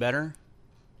feel any better?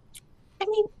 I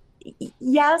mean,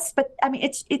 yes, but I mean,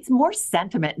 it's more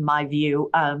sentiment in my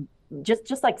view.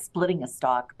 Just like splitting a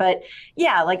stock. But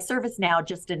yeah, like ServiceNow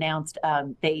just announced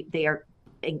they are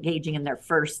engaging in their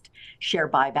first share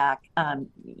buyback.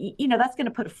 That's going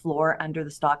to put a floor under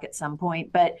the stock at some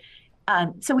point. But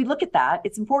so we look at that.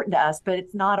 It's important to us, but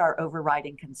it's not our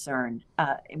overriding concern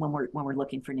when we're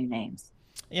looking for new names.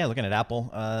 Yeah, looking at Apple,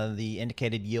 the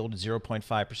indicated yield is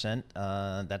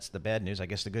 0.5%. That's the bad news. I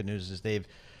guess the good news is they've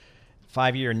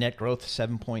 5-year net growth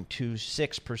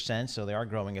 7.26%, so they are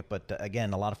growing it. But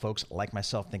again, a lot of folks like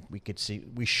myself think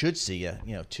we should see a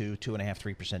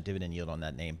 2.5-3% dividend yield on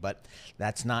that name. But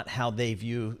that's not how they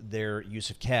view their use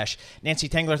of cash. Nancy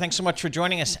Tengler, thanks so much for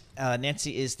joining us.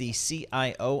 Nancy is the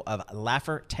CIO of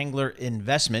Laffer Tengler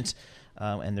Investments,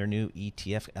 and their new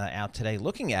ETF out today,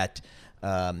 looking at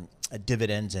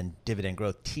dividends and dividend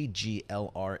growth.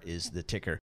 TGLR is the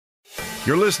ticker.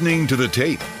 You're listening to The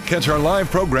Tape. Catch our live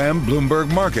program,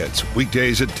 Bloomberg Markets,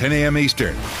 weekdays at 10 a.m.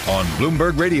 Eastern on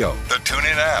Bloomberg Radio, the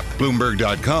TuneIn app,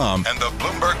 Bloomberg.com, and the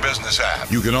Bloomberg Business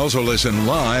app. You can also listen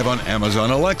live on Amazon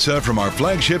Alexa from our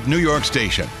flagship New York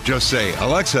station. Just say,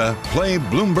 Alexa, play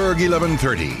Bloomberg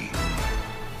 1130.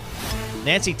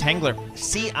 Nancy Tengler,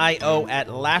 CIO at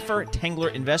Laffer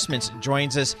Tengler Investments,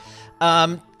 joins us.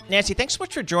 Nancy, thanks so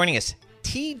much for joining us.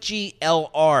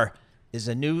 TGLR is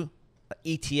a new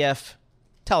ETF.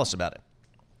 Tell us about it.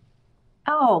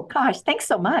 Oh, gosh, thanks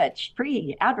so much.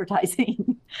 Free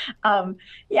advertising.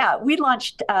 We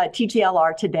launched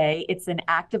TGLR today. It's an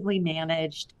actively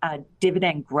managed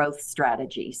dividend growth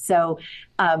strategy. So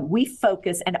we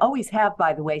focus, and always have,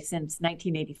 by the way, since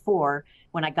 1984,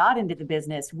 when I got into the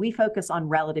business, we focus on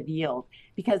relative yield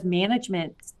because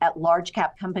management at large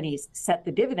cap companies set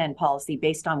the dividend policy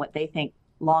based on what they think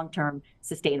long-term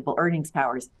sustainable earnings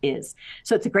powers is.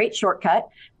 So it's a great shortcut.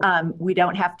 We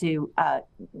don't have to,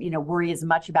 worry as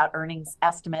much about earnings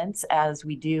estimates as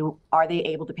we do. Are they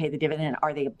able to pay the dividend?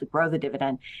 Are they able to grow the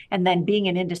dividend? And then being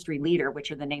an industry leader,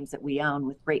 which are the names that we own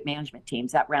with great management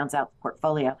teams, that rounds out the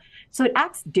portfolio. So it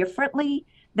acts differently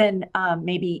than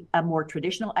maybe a more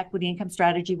traditional equity income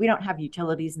strategy. We don't have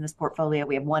utilities in this portfolio.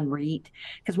 We have one REIT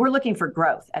because we're looking for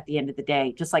growth at the end of the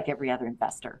day, just like every other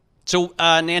investor. So,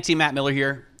 Nancy, Matt Miller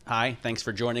here. Hi, thanks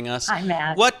for joining us. Hi,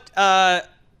 Matt.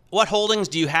 What holdings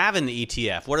do you have in the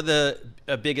ETF? What are the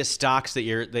biggest stocks that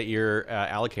you're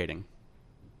allocating?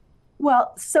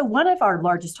 Well, so one of our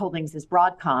largest holdings is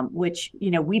Broadcom, which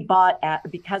we bought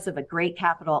because of a great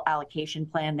capital allocation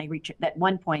plan. At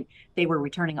one point they were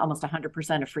returning almost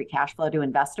 100% of free cash flow to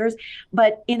investors.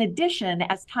 But in addition,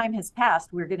 as time has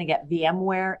passed, we're going to get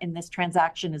VMware in this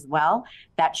transaction as well.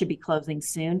 That should be closing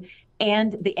soon.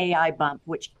 and the AI bump,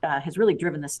 which has really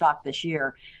driven the stock this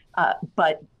year.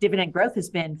 But dividend growth has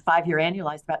been 5-year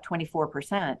annualized about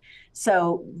 24%.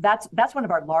 So that's one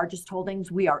of our largest holdings.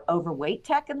 We are overweight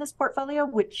tech in this portfolio,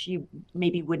 which you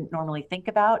maybe wouldn't normally think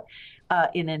about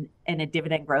in a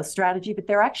dividend growth strategy. But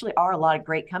there actually are a lot of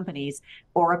great companies.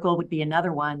 Oracle would be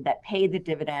another one that pay the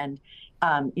dividend,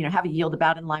 have a yield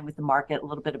about in line with the market, a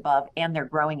little bit above, and they're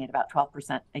growing at about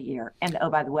 12% a year. And oh,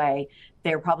 by the way,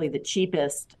 they're probably the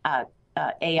cheapest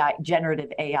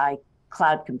generative AI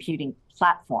cloud computing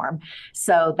platform.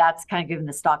 So that's kind of given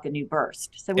the stock a new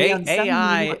burst. So we own some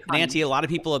AI, Nancy, a lot of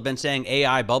people have been saying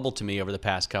AI bubble to me over the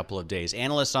past couple of days.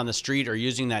 Analysts on the street are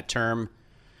using that term.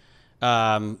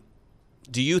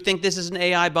 Do you think this is an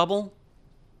AI bubble?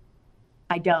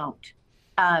 I don't.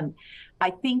 I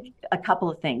think a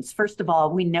couple of things. First of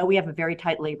all, we know we have a very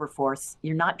tight labor force.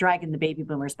 You're not dragging the baby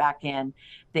boomers back in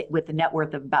with a net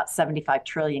worth of about 75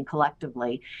 trillion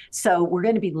collectively. So we're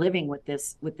going to be living with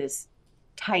this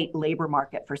tight labor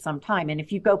market for some time. And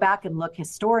if you go back and look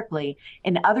historically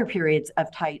in other periods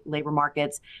of tight labor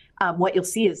markets, what you'll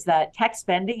see is that tech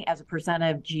spending as a percent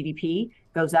of GDP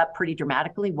goes up pretty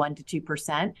dramatically, 1% to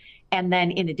 2%. And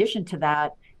then in addition to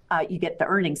that, you get the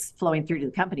earnings flowing through to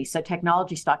the company. So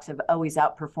technology stocks have always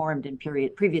outperformed in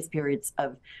previous periods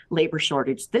of labor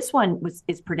shortage. This one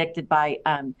is predicted by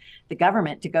the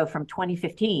government to go from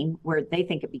 2015, where they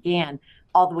think it began,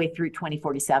 all the way through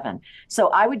 2047. So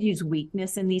I would use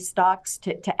weakness in these stocks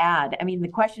to add. I mean, the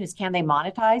question is, can they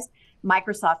monetize?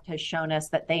 Microsoft has shown us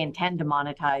that they intend to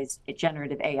monetize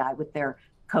generative AI with their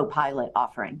Copilot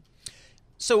offering.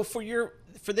 So for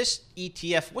this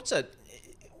ETF, what's a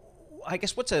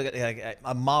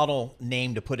model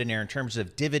name to put in there in terms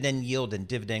of dividend yield and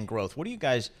dividend growth? What do you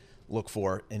guys look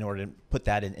for in order to put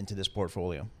that into this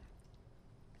portfolio?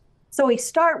 So we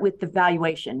start with the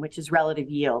valuation, which is relative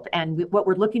yield. And what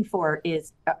we're looking for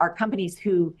are companies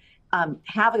who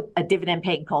have a dividend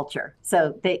paying culture.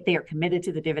 So they are committed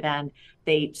to the dividend.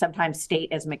 They sometimes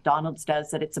state, as McDonald's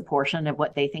does, that it's a portion of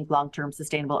what they think long-term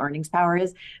sustainable earnings power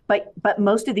is. But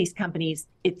most of these companies,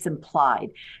 it's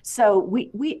implied. So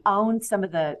we own some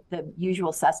of the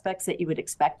usual suspects that you would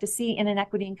expect to see in an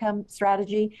equity income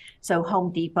strategy. So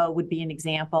Home Depot would be an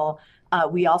example.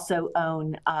 We also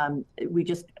own, we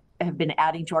just have been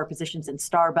adding to our positions in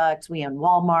Starbucks. We own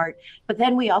Walmart, but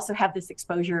then we also have this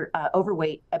exposure,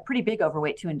 overweight, a pretty big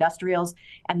overweight to industrials,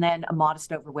 and then a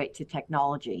modest overweight to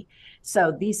technology.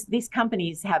 So these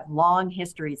companies have long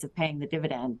histories of paying the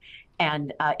dividend,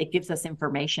 and it gives us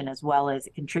information as well as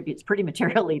it contributes pretty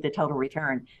materially to total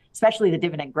return, especially the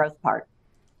dividend growth part.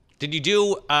 Did you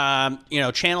do,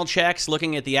 channel checks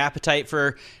looking at the appetite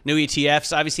for new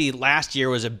ETFs? Obviously, last year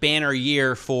was a banner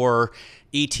year for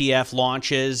ETF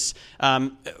launches.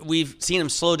 We've seen them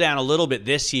slow down a little bit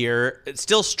this year. It's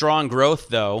still strong growth,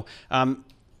 though.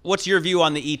 What's your view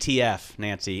on the ETF,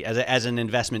 Nancy, as an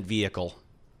investment vehicle?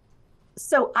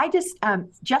 So I just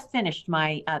finished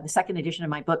the second edition of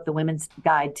my book, The Women's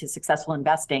Guide to Successful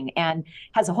Investing, and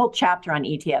has a whole chapter on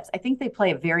ETFs. I think they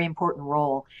play a very important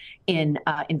role in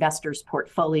investors'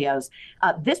 portfolios.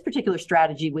 This particular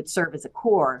strategy would serve as a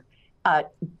core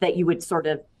that you would sort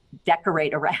of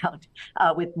decorate around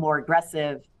with more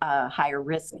aggressive, higher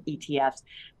risk ETFs.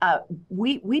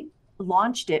 We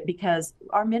launched it because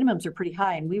our minimums are pretty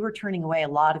high, and we were turning away a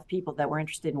lot of people that were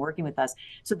interested in working with us.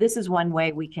 So this is one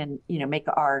way we can, make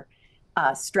our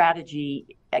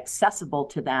strategy accessible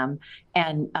to them.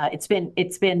 And it's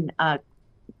been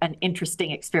an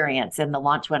interesting experience, and the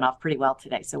launch went off pretty well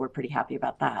today. So we're pretty happy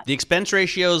about that. The expense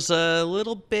ratio's a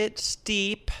little bit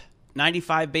steep,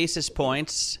 95 basis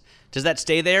points. Does that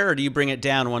stay there, or do you bring it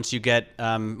down once you get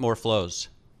more flows?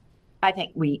 I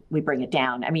think we bring it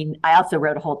down. I mean, I also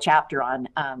wrote a whole chapter on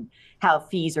how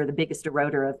fees are the biggest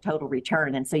eroder of total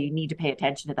return, and so you need to pay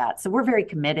attention to that. So we're very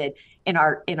committed in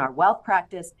our wealth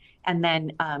practice, and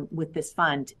then with this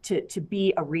fund to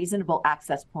be a reasonable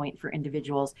access point for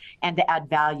individuals and to add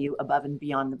value above and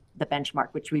beyond the benchmark,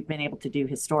 which we've been able to do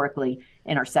historically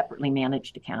in our separately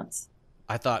managed accounts.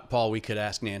 I thought, Paul, we could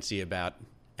ask Nancy about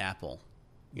Apple.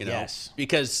 Yes,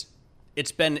 because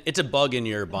it's a bug in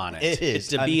your bonnet. It is.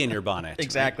 It's a bee in your bonnet.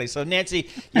 Exactly. Right? So Nancy,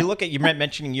 you were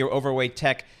mentioning your overweight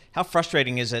tech. How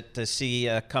frustrating is it to see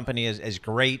a company as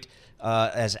great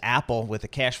as Apple, with the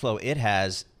cash flow it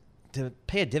has, to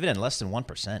pay a dividend less than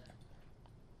 1%?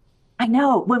 I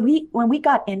know. When we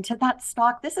got into that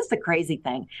stock, this is the crazy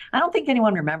thing. I don't think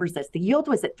anyone remembers this. The yield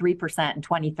was at 3% in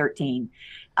 2013.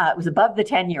 It was above the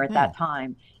 10-year at that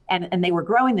time. and they were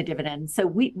growing the dividend. So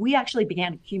we actually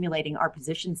began accumulating our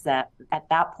positions that at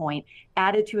that point,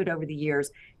 added to it over the years,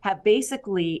 have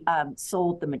basically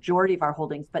sold the majority of our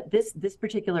holdings. But this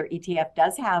particular ETF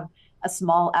does have a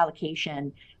small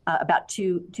allocation, about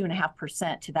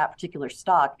 2.5% to that particular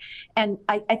stock. And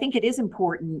I think it is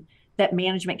important that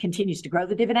management continues to grow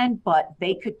the dividend, but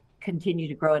they could continue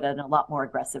to grow it in a lot more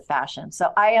aggressive fashion.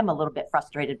 So I am a little bit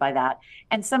frustrated by that.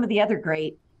 And some of the other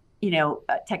great,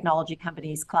 technology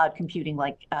companies, cloud computing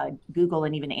like Google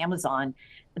and even Amazon,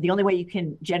 the only way you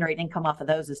can generate income off of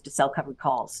those is to sell covered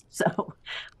calls. So,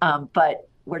 but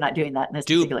we're not doing that in this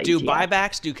particular Do ETF.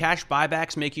 buybacks, do cash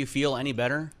buybacks make you feel any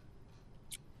better?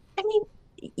 I mean,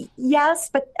 yes,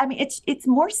 but I mean, it's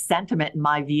more sentiment in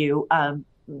my view.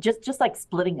 Just like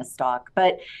splitting a stock.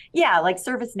 But yeah, like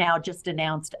ServiceNow just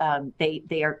announced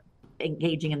they are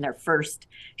engaging in their first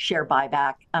share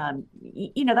buyback.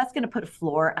 That's going to put a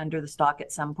floor under the stock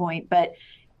at some point. But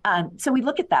so we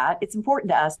look at that. It's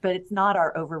important to us, but it's not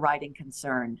our overriding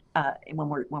concern when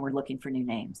we're looking for new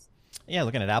names. Yeah,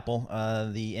 looking at Apple,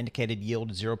 the indicated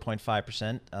yield is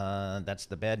 0.5%. That's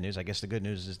the bad news. I guess the good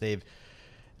news is they've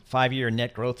 5-year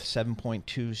net growth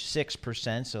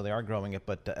 7.26%, so they are growing it.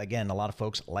 But again, a lot of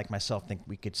folks like myself think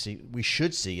we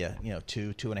should see a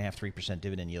 2.5%, 3%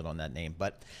 dividend yield on that name.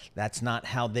 But that's not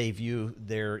how they view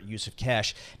their use of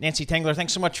cash. Nancy Tengler,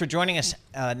 thanks so much for joining us.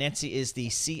 Nancy is the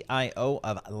CIO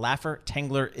of Laffer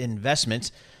Tengler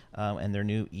Investments, and their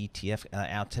new ETF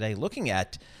out today, looking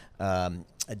at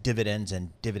dividends and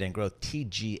dividend growth.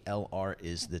 TGLR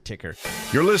is the ticker.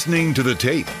 You're listening to The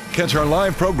Tape. Catch our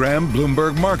live program,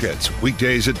 Bloomberg Markets,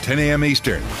 weekdays at 10 a.m.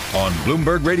 Eastern on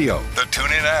Bloomberg Radio, the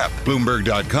TuneIn app,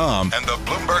 Bloomberg.com, and the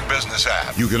Bloomberg Business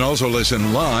app. You can also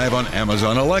listen live on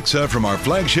Amazon Alexa from our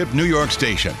flagship New York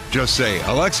station. Just say,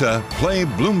 Alexa, play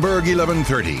Bloomberg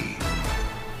 1130.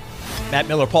 Matt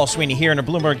Miller, Paul Sweeney here in a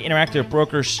Bloomberg Interactive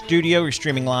Broker studio. We're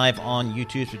streaming live on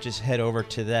YouTube, so just head over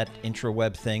to that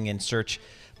intraweb thing and search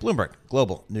Bloomberg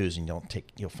Global News, and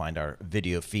you'll find our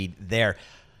video feed there.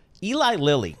 Eli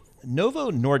Lilly, Novo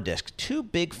Nordisk, two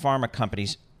big pharma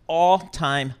companies,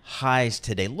 all-time highs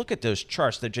today. Look at those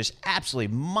charts. They're just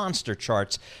absolutely monster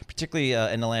charts, particularly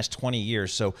in the last 20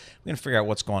 years. So we're going to figure out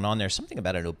what's going on there. Something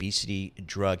about an obesity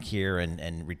drug here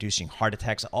and reducing heart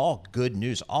attacks. All good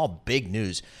news, all big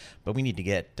news. But we need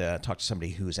to talk to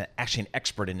somebody who's actually an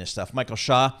expert in this stuff. Michael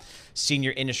Shah,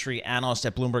 Senior Industry Analyst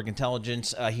at Bloomberg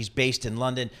Intelligence. He's based in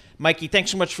London. Mikey, thanks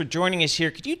so much for joining us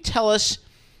here. Could you tell us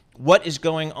what is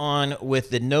going on with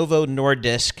the Novo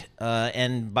Nordisk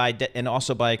and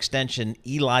also by extension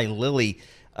Eli Lilly?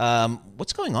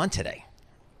 What's going on today?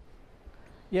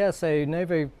 Yeah, so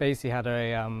Novo basically had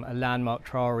a landmark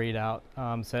trial readout.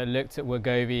 So it looked at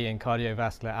Wegovy and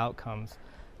cardiovascular outcomes.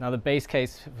 Now the base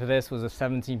case for this was a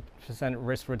 17%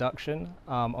 risk reduction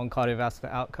on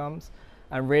cardiovascular outcomes.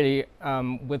 And really,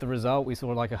 with the result, we saw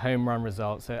like a home run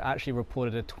result. So it actually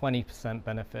reported a 20%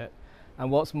 benefit. And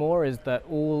what's more is that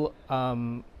all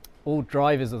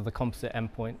drivers of the composite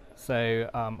endpoint, so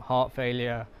heart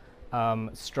failure,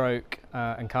 stroke,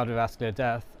 and cardiovascular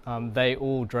death, they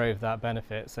all drove that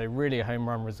benefit. So really a home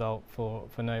run result for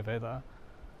Novo there.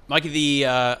 Mikey,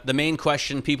 the main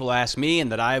question people ask me,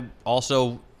 and that I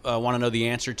also want to know the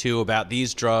answer to about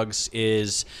these drugs,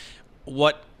 is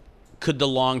what could the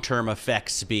long-term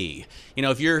effects be?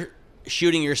 If you're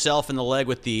shooting yourself in the leg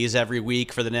with these every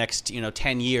week for the next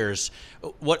 10 years,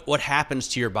 what happens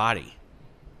to your body?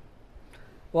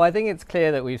 Well, I think it's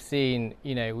clear that we've seen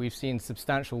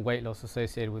substantial weight loss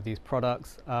associated with these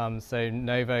products. So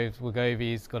Novo's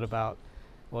Wegovy's got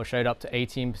showed up to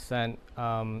 18%.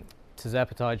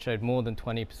 Tirzepatide showed more than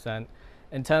 20%.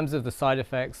 In terms of the side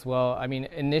effects, well, I mean,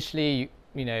 initially,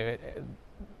 the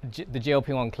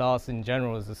GLP-1 class in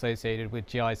general is associated with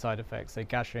GI side effects, so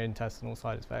gastrointestinal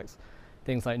side effects,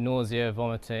 things like nausea,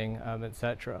 vomiting,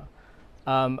 etc.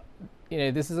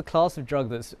 This is a class of drug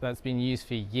that's been used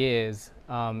for years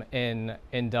in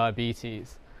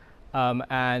diabetes,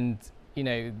 and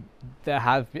there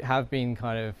have been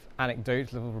kind of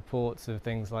anecdotal reports of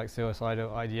things like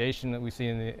suicidal ideation that we've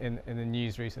seen in the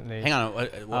news recently. Hang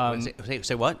on,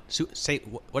 say what?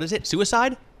 What is it?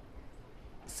 Suicide?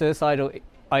 Suicidal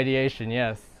ideation,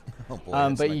 yes. Oh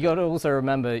boy, but you got to also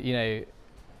remember,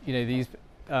 these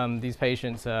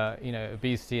patients are,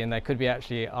 obesity, and there could be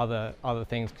actually other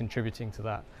things contributing to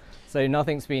that. So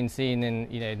nothing's been seen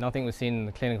nothing was seen in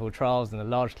the clinical trials, in the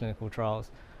large clinical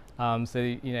trials.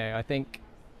 I think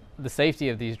the safety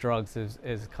of these drugs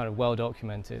is kind of well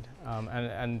documented,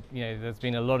 and there's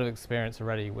been a lot of experience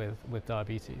already with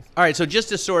diabetes. All right, so just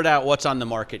to sort out what's on the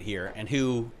market here and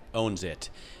who owns it,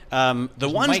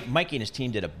 Mikey and his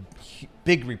team did a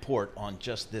big report on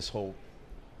just this whole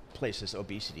this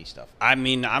obesity stuff. I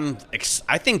mean,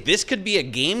 I think this could be a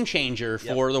game changer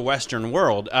for the Western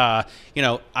world.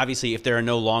 Obviously, if there are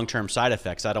no long-term side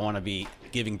effects, I don't want to be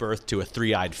giving birth to a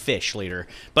three-eyed fish later.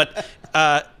 But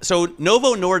so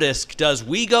Novo Nordisk does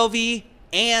Wegovy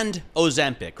and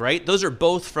Ozempic, right? Those are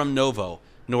both from Novo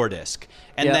Nordisk.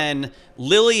 And then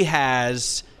Lilly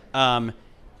has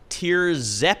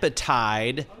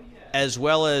tirzepatide as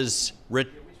well as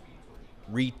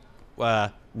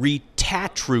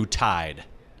retatrutide.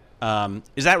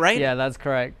 Is that right? Yeah, that's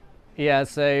correct. Yeah,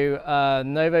 so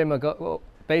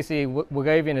basically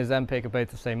Wegovy and Ozempic are both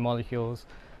the same molecules.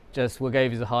 Just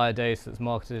Wegovy is a higher dose that's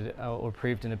marketed or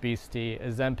approved in obesity.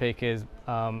 Ozempic is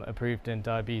approved in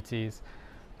diabetes.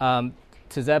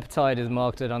 Tirzepatide is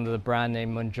marketed under the brand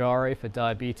name Mounjaro for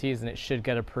diabetes, and it should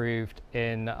get approved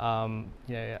in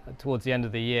towards the end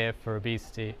of the year for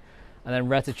obesity. And then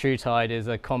retatrutide is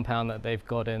a compound that they've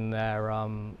got in their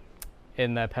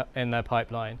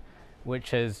pipeline,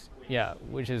 which has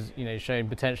shown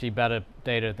potentially better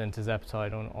data than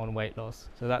tirzepatide on weight loss.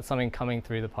 So that's something coming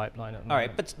through the pipeline at the moment. All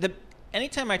right, but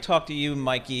anytime I talk to you,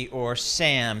 Mikey, or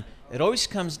Sam, it always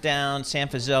comes down, Sam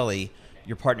Fazeli,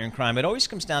 your partner in crime, it always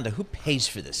comes down to who pays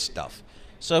for this stuff.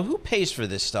 So who pays for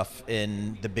this stuff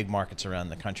in the big markets around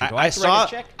the country? Do I have to write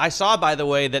a check? I saw, by the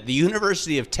way, that the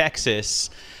University of Texas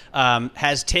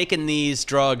has taken these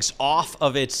drugs off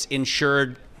of its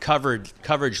insured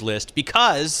coverage list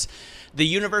because the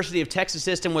University of Texas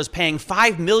system was paying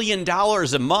 $5 million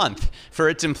a month for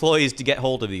its employees to get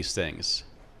hold of these things.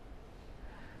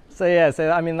 So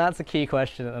I mean, that's a key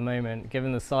question at the moment,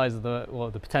 given the size of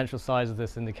the potential size of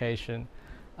this indication.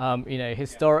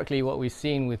 Historically, what we've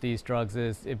seen with these drugs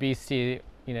is obesity.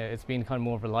 It's been kind of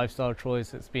more of a lifestyle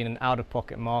choice. It's been an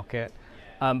out-of-pocket market,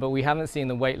 but we haven't seen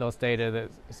the weight loss data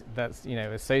that's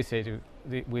associated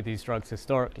with these drugs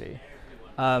historically.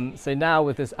 So now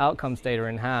with this outcomes data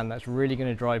in hand, that's really going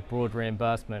to drive broad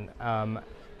reimbursement. And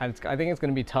I think it's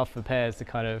going to be tough for payers to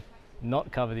kind of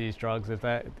not cover these drugs if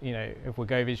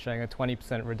Wegovy is showing a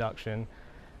 20% reduction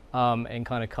in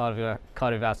kind of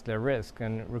cardiovascular risk.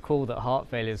 And recall that heart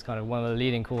failure is kind of one of the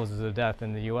leading causes of death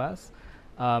in the US.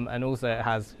 And also it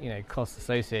has costs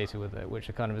associated with it, which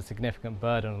are kind of a significant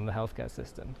burden on the healthcare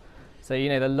system. So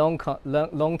the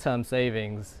long-term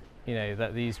savings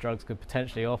that these drugs could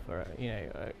potentially offer,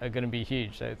 are going to be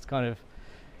huge. So it's kind of,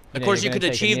 of course, you could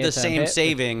achieve the same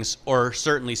savings, or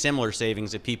certainly similar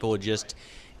savings, if people would just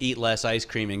eat less ice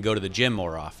cream and go to the gym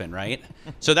more often, right?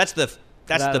 So that's the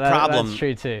problem. That's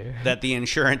true too. That the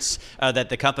insurance, that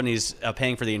the companies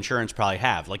paying for the insurance probably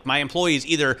have. Like, my employees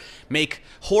either make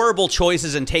horrible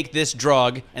choices and take this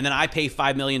drug, and then I pay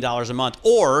 $5 million a month,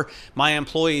 or my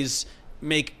employees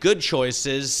make good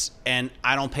choices and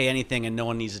I don't pay anything and no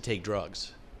one needs to take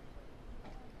drugs.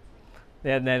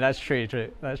 Yeah, no, that's true.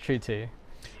 That's true too.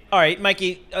 All right,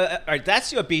 Mikey, all right, that's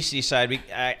the obesity side.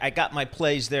 I got my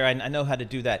plays there. I know how to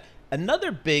do that.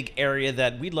 Another big area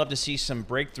that we'd love to see some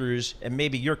breakthroughs, and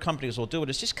maybe your companies will do it,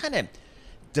 is just kind of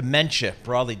dementia,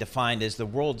 broadly defined, as the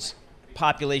world's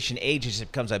population ages.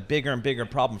 It becomes a bigger and bigger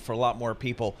problem for a lot more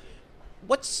people.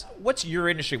 What's your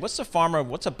industry? What's a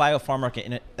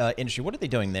biopharma industry? What are they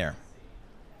doing there?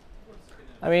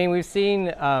 I mean, we've seen.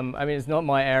 It's not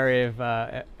my area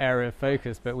of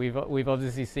focus, but we've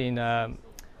obviously seen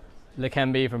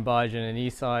Leqembi from Biogen and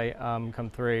Eisai come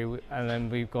through, and then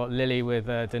we've got Lilly with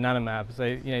donanemab.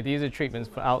 So these are treatments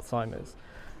for Alzheimer's.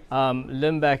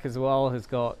 Lundbeck as well has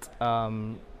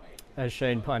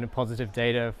shown kind of positive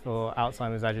data for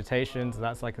Alzheimer's agitation. So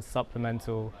that's like a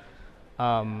supplemental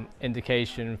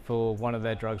indication for one of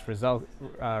their drugs,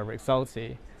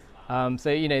 Rexulti.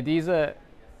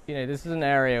 This is an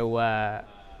area where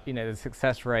the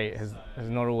success rate has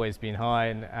not always been high,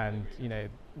 and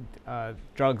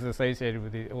drugs associated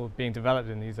with or being developed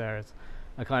in these areas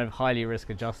are kind of highly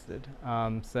risk adjusted.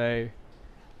 I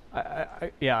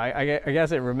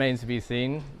guess it remains to be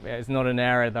seen. It's not an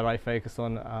area that I focus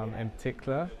on in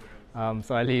particular.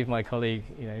 So I leave my colleague,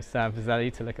 Sam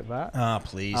Fazeli, to look at that.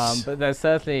 Please. But there's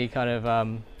certainly kind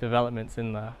of developments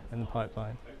in the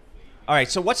pipeline. All right.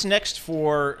 So what's next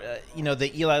for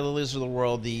the Eli Lillys of the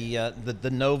world, the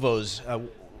Novos?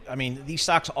 These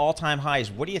stocks all-time highs.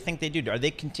 What do you think they do? Are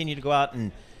they continue to go out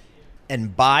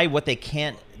and buy what they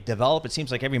can't develop? It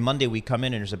seems like every Monday we come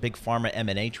in and there's a big pharma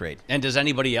M&A trade. And does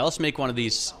anybody else make one of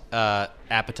these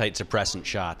appetite suppressant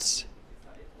shots?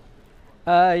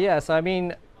 Yes.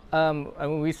 I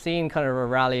mean, we've seen kind of a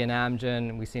rally in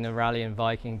Amgen, we've seen a rally in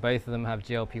Viking. Both of them have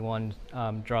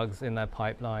GLP-1 drugs in their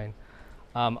pipeline.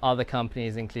 Other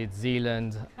companies include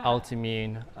Zealand,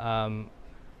 Altimmune,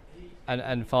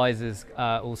 and Pfizer's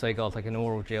also got like an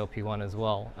oral GLP-1 as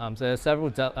well. So there are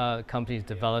several companies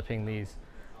developing these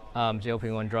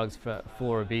GLP-1 drugs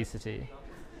for obesity.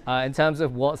 In terms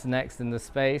of what's next in the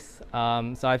space,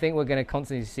 so I think we're going to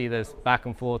constantly see this back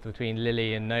and forth between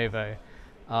Lilly and Novo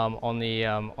on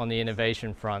the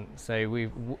innovation front. So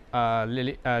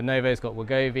Novo's got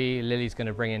Wegovy, Lilly's going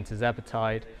to bring in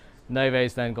tirzepatide.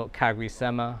 Novo's then got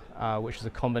CagriSema, which is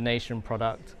a combination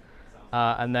product,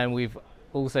 and then we've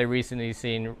also recently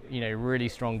seen really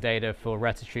strong data for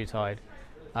retatrutide,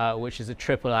 which is a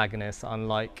triple agonist,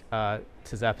 unlike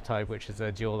tirzepatide, which is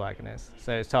a dual agonist.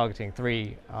 So it's targeting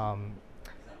three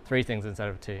things instead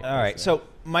of two. All right. So,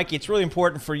 Mikey, it's really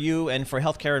important for you and for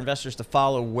healthcare investors to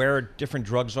follow where different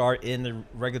drugs are in the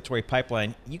regulatory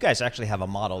pipeline. You guys actually have a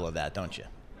model of that, don't you?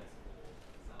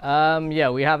 Yeah,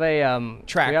 we have a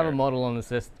tracker. We have a model on the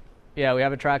system. Yeah, we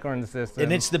have a tracker on the system.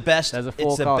 And it's the best. There's a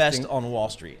it's the best on Wall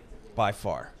Street by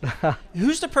far.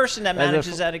 Who's the person that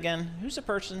manages that again? Who's the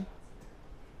person?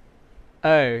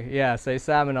 Oh, yeah, so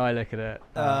Sam and I look at it,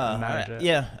 manage it.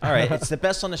 Yeah, all right. It's the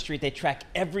best on the street. They track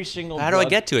every single How drug. do I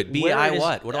get to it? BI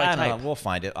what? What do I type? Know. We'll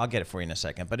find it. I'll get it for you in a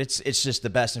second. But it's just the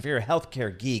best. If you're a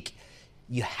healthcare geek,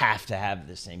 you have to have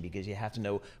this thing because you have to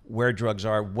know where drugs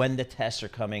are, when the tests are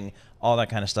coming, all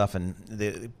that kind of stuff. And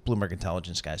the Bloomberg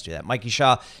Intelligence guys do that. Mikey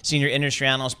Shah, Senior Industry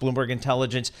Analyst, Bloomberg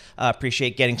Intelligence.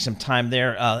 Appreciate getting some time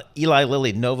there. Eli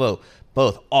Lilly, Novo,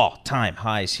 both all-time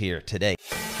highs here today.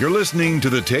 You're listening to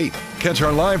The Tape. Catch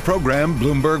our live program,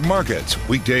 Bloomberg Markets,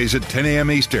 weekdays at 10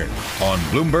 a.m. Eastern on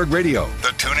Bloomberg Radio, the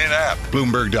TuneIn app,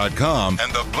 Bloomberg.com,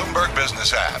 and the Bloomberg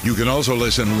Business app. You can also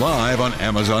listen live on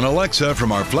Amazon Alexa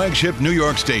from our flagship New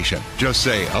York station. Just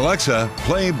say, Alexa,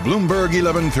 play Bloomberg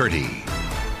 1130.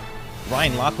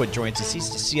 Ryan Lockwood joins us. He's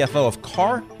the CFO of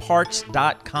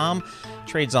CarParts.com.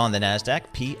 Trades on the NASDAQ.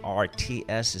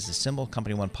 PRTS is the symbol.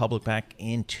 Company went public back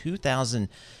in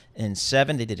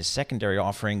 2007. They did a secondary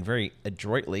offering very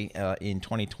adroitly in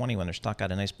 2020 when their stock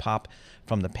got a nice pop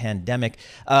from the pandemic.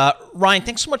 Ryan,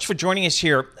 thanks so much for joining us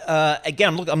here.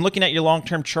 Again, I'm looking at your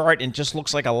long-term chart, and it just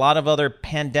looks like a lot of other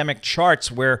pandemic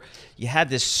charts where you had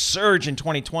this surge in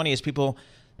 2020 as people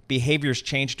behaviors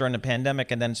changed during the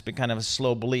pandemic, and then it's been kind of a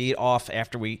slow bleed off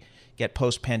after we get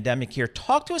post-pandemic here.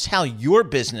 Talk to us how your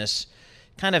business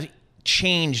kind of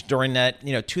changed during that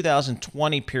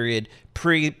 2020 period,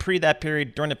 pre that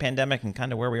period during the pandemic, and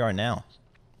kind of where we are now.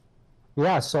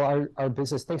 Yeah, so our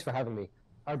business, thanks for having me.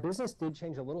 Our business did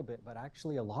change a little bit, but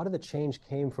actually a lot of the change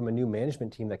came from a new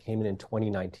management team that came in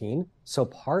 2019. So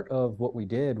part of what we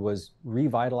did was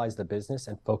revitalize the business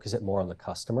and focus it more on the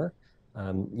customer.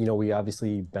 We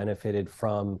obviously benefited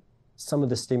from some of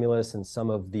the stimulus and some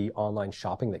of the online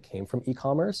shopping that came from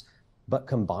e-commerce, but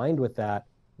combined with that,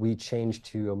 we changed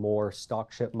to a more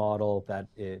stock ship model that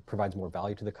it provides more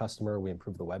value to the customer. We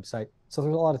improved the website. So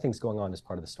there's a lot of things going on as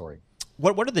part of the story.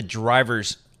 What are the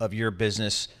drivers of your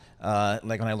business? Like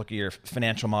when I look at your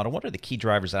financial model, what are the key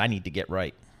drivers that I need to get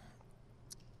right?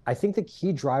 I think the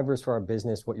key drivers for our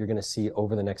business, what you're going to see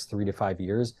over the next 3 to 5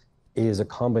 years, is a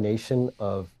combination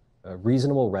of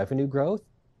reasonable revenue growth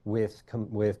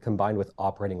combined with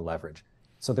operating leverage.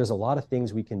 So there's a lot of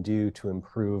things we can do to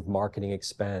improve marketing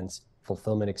expense,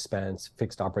 fulfillment expense,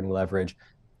 fixed operating leverage.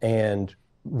 And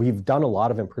we've done a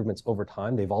lot of improvements over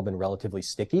time. They've all been relatively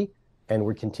sticky, and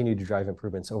we continue to drive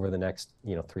improvements over the next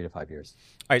 3 to 5 years.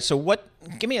 All right, so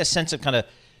give me a sense of kind of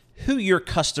who your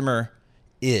customer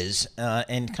is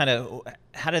and kind of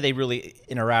how do they really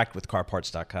interact with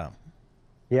CarParts.com?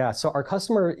 Yeah, so our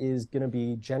customer is going to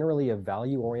be generally a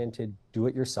value-oriented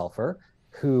do-it-yourselfer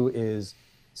who is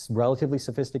relatively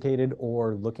sophisticated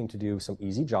or looking to do some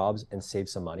easy jobs and save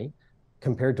some money.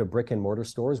 Compared to brick and mortar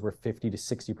stores, we're 50 to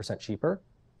 60% cheaper.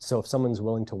 So if someone's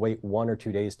willing to wait 1 or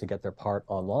 2 days to get their part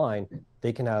online,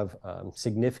 they can have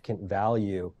significant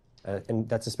value, and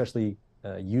that's especially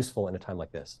useful in a time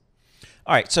like this.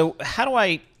 All right, so how do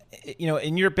I,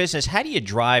 in your business, how do you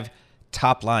drive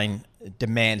top-line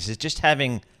demand? Is it just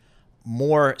having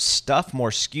more stuff,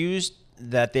 more SKUs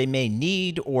that they may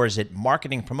need, or is it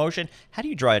marketing promotion? How do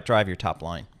you drive your top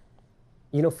line?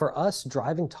 For us,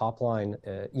 driving top line,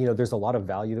 there's a lot of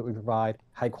value that we provide,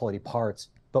 high quality parts,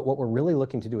 but what we're really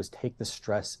looking to do is take the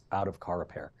stress out of car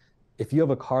repair. If you have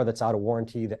a car that's out of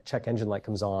warranty, that check engine light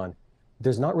comes on,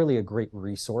 there's not really a great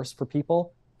resource for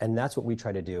people. And that's what we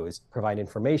try to do, is provide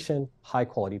information, high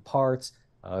quality parts,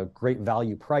 great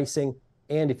value pricing.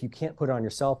 And if you can't put it on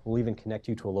yourself, we'll even connect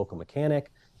you to a local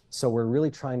mechanic. So we're really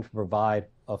trying to provide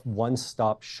a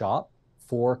one-stop shop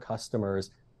for customers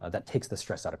that takes the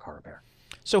stress out of car repair.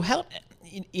 So how,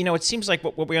 it seems like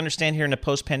what we understand here in the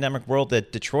post-pandemic world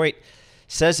that Detroit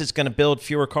says it's going to build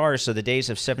fewer cars, so the days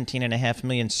of 17.5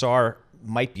 million SAR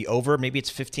might be over. Maybe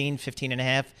it's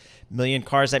 15.5 million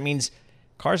cars. That means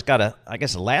cars got to, I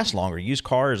guess, last longer. Used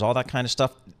cars, all that kind of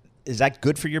stuff. Is that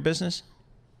good for your business?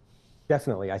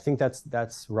 Definitely. I think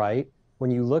that's right. When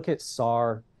you look at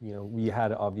SAR, we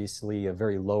had obviously a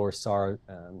very lower SAR,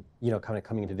 kind of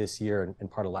coming into this year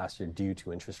and part of last year due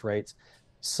to interest rates.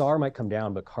 SAR might come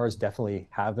down, but cars definitely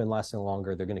have been lasting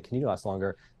longer. They're going to continue to last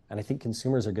longer. And I think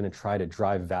consumers are going to try to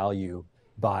drive value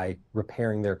by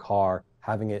repairing their car,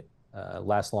 having it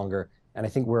last longer. And I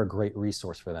think we're a great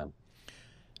resource for them.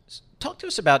 Talk to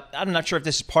us about, I'm not sure if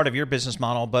this is part of your business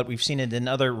model, but we've seen it in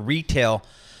other retail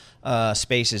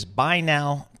spaces. Buy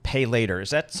now, pay later. Is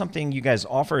that something you guys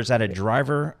offer? Is that a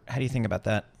driver? How do you think about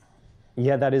that?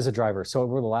 Yeah, that is a driver. So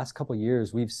over the last couple of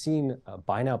years, we've seen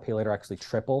buy now, pay later actually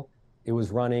triple. It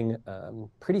was running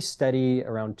pretty steady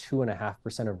around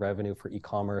 2.5% of revenue for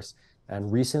e-commerce.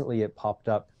 And recently it popped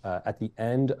up at the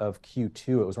end of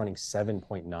Q2, it was running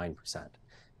 7.9%.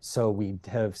 So we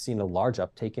have seen a large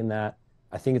uptake in that.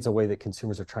 I think it's a way that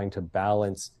consumers are trying to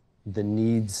balance the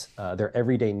needs, their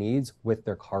everyday needs with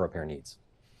their car repair needs.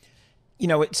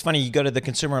 It's funny, you go to the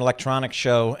Consumer Electronics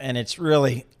Show and it's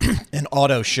really an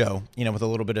auto show, with a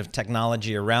little bit of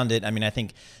technology around it. I mean, I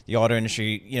think the auto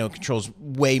industry, controls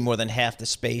way more than half the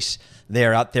space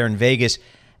out there in Vegas.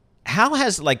 How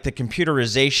has the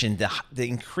computerization, the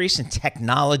increase in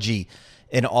technology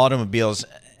in automobiles,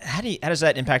 how does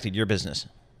that impacted your business?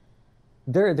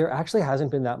 There actually hasn't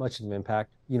been that much of an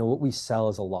impact. What we sell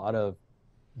is a lot of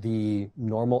the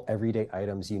normal everyday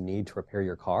items you need to repair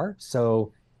your car.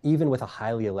 So even with a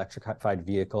highly electrified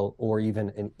vehicle or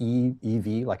even an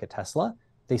EV like a Tesla,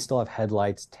 they still have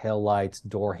headlights, tail lights,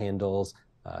 door handles,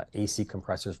 AC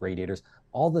compressors, radiators,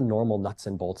 all the normal nuts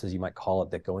and bolts, as you might call it,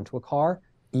 that go into a car.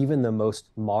 Even the most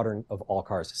modern of all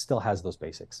cars still has those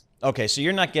basics. Okay, so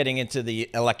you're not getting into the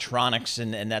electronics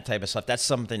and that type of stuff. That's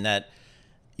something that,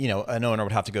 an owner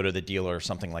would have to go to the dealer or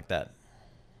something like that.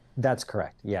 That's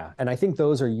correct, yeah. And I think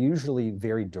those are usually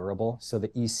very durable. So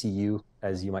the ECU,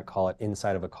 as you might call it,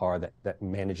 inside of a car that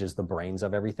manages the brains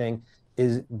of everything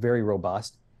is very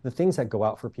robust. The things that go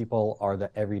out for people are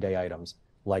the everyday items,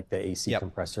 like the AC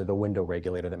compressor, the window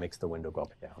regulator that makes the window go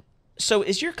up and down. So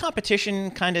is your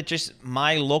competition kind of just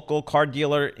my local car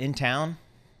dealer in town?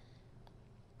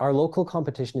 Our local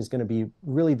competition is going to be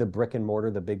really the brick and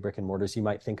mortar, the big brick and mortars you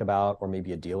might think about, or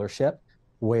maybe a dealership,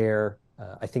 where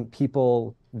I think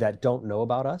people that don't know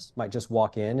about us might just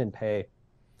walk in and pay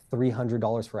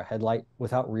 $300 for a headlight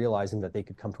without realizing that they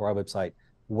could come to our website,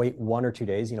 wait 1 or 2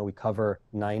 days. We cover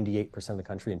 98% of the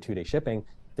country in 2-day shipping.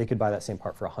 They could buy that same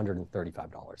part for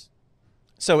 $135.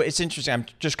 So it's interesting. I'm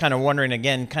just kind of wondering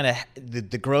again, kind of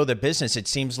the grow the business. It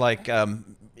seems like, can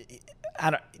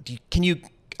you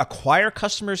acquire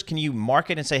customers? Can you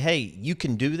market and say, hey, you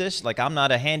can do this? Like, I'm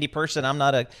not a handy person.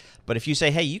 But if you say,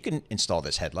 hey, you can install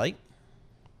this headlight.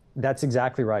 That's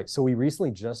exactly right. So we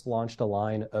recently just launched a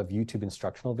line of YouTube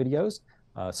instructional videos,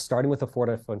 starting with the Ford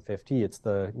F-150. It's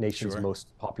the nation's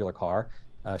most popular car,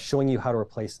 showing you how to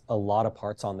replace a lot of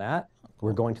parts on that.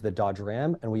 We're going to the Dodge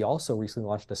Ram, and we also recently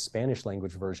launched a Spanish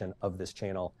language version of this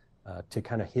channel to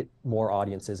kind of hit more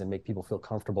audiences and make people feel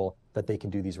comfortable that they can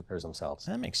do these repairs themselves.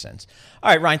 That makes sense.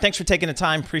 All right, Ryan, thanks for taking the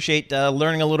time. Appreciate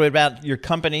learning a little bit about your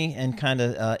company and kind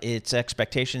of its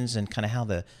expectations and kind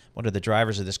of what are the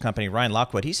drivers of this company. Ryan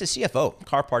Lockwood, he's the CFO,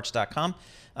 carparts.com.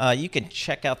 You can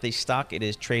check out the stock.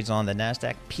 It trades on the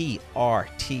NASDAQ,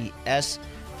 PRTS.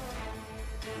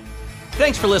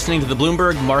 Thanks for listening to the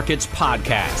Bloomberg Markets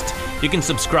Podcast. You can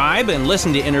subscribe and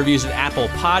listen to interviews at Apple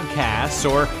Podcasts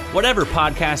or whatever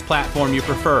podcast platform you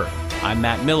prefer. I'm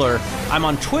Matt Miller. I'm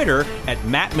on Twitter at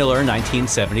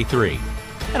MattMiller1973.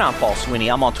 And I'm Paul Sweeney.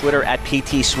 I'm on Twitter at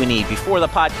PT Sweeney. Before the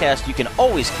podcast, you can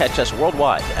always catch us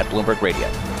worldwide at Bloomberg Radio.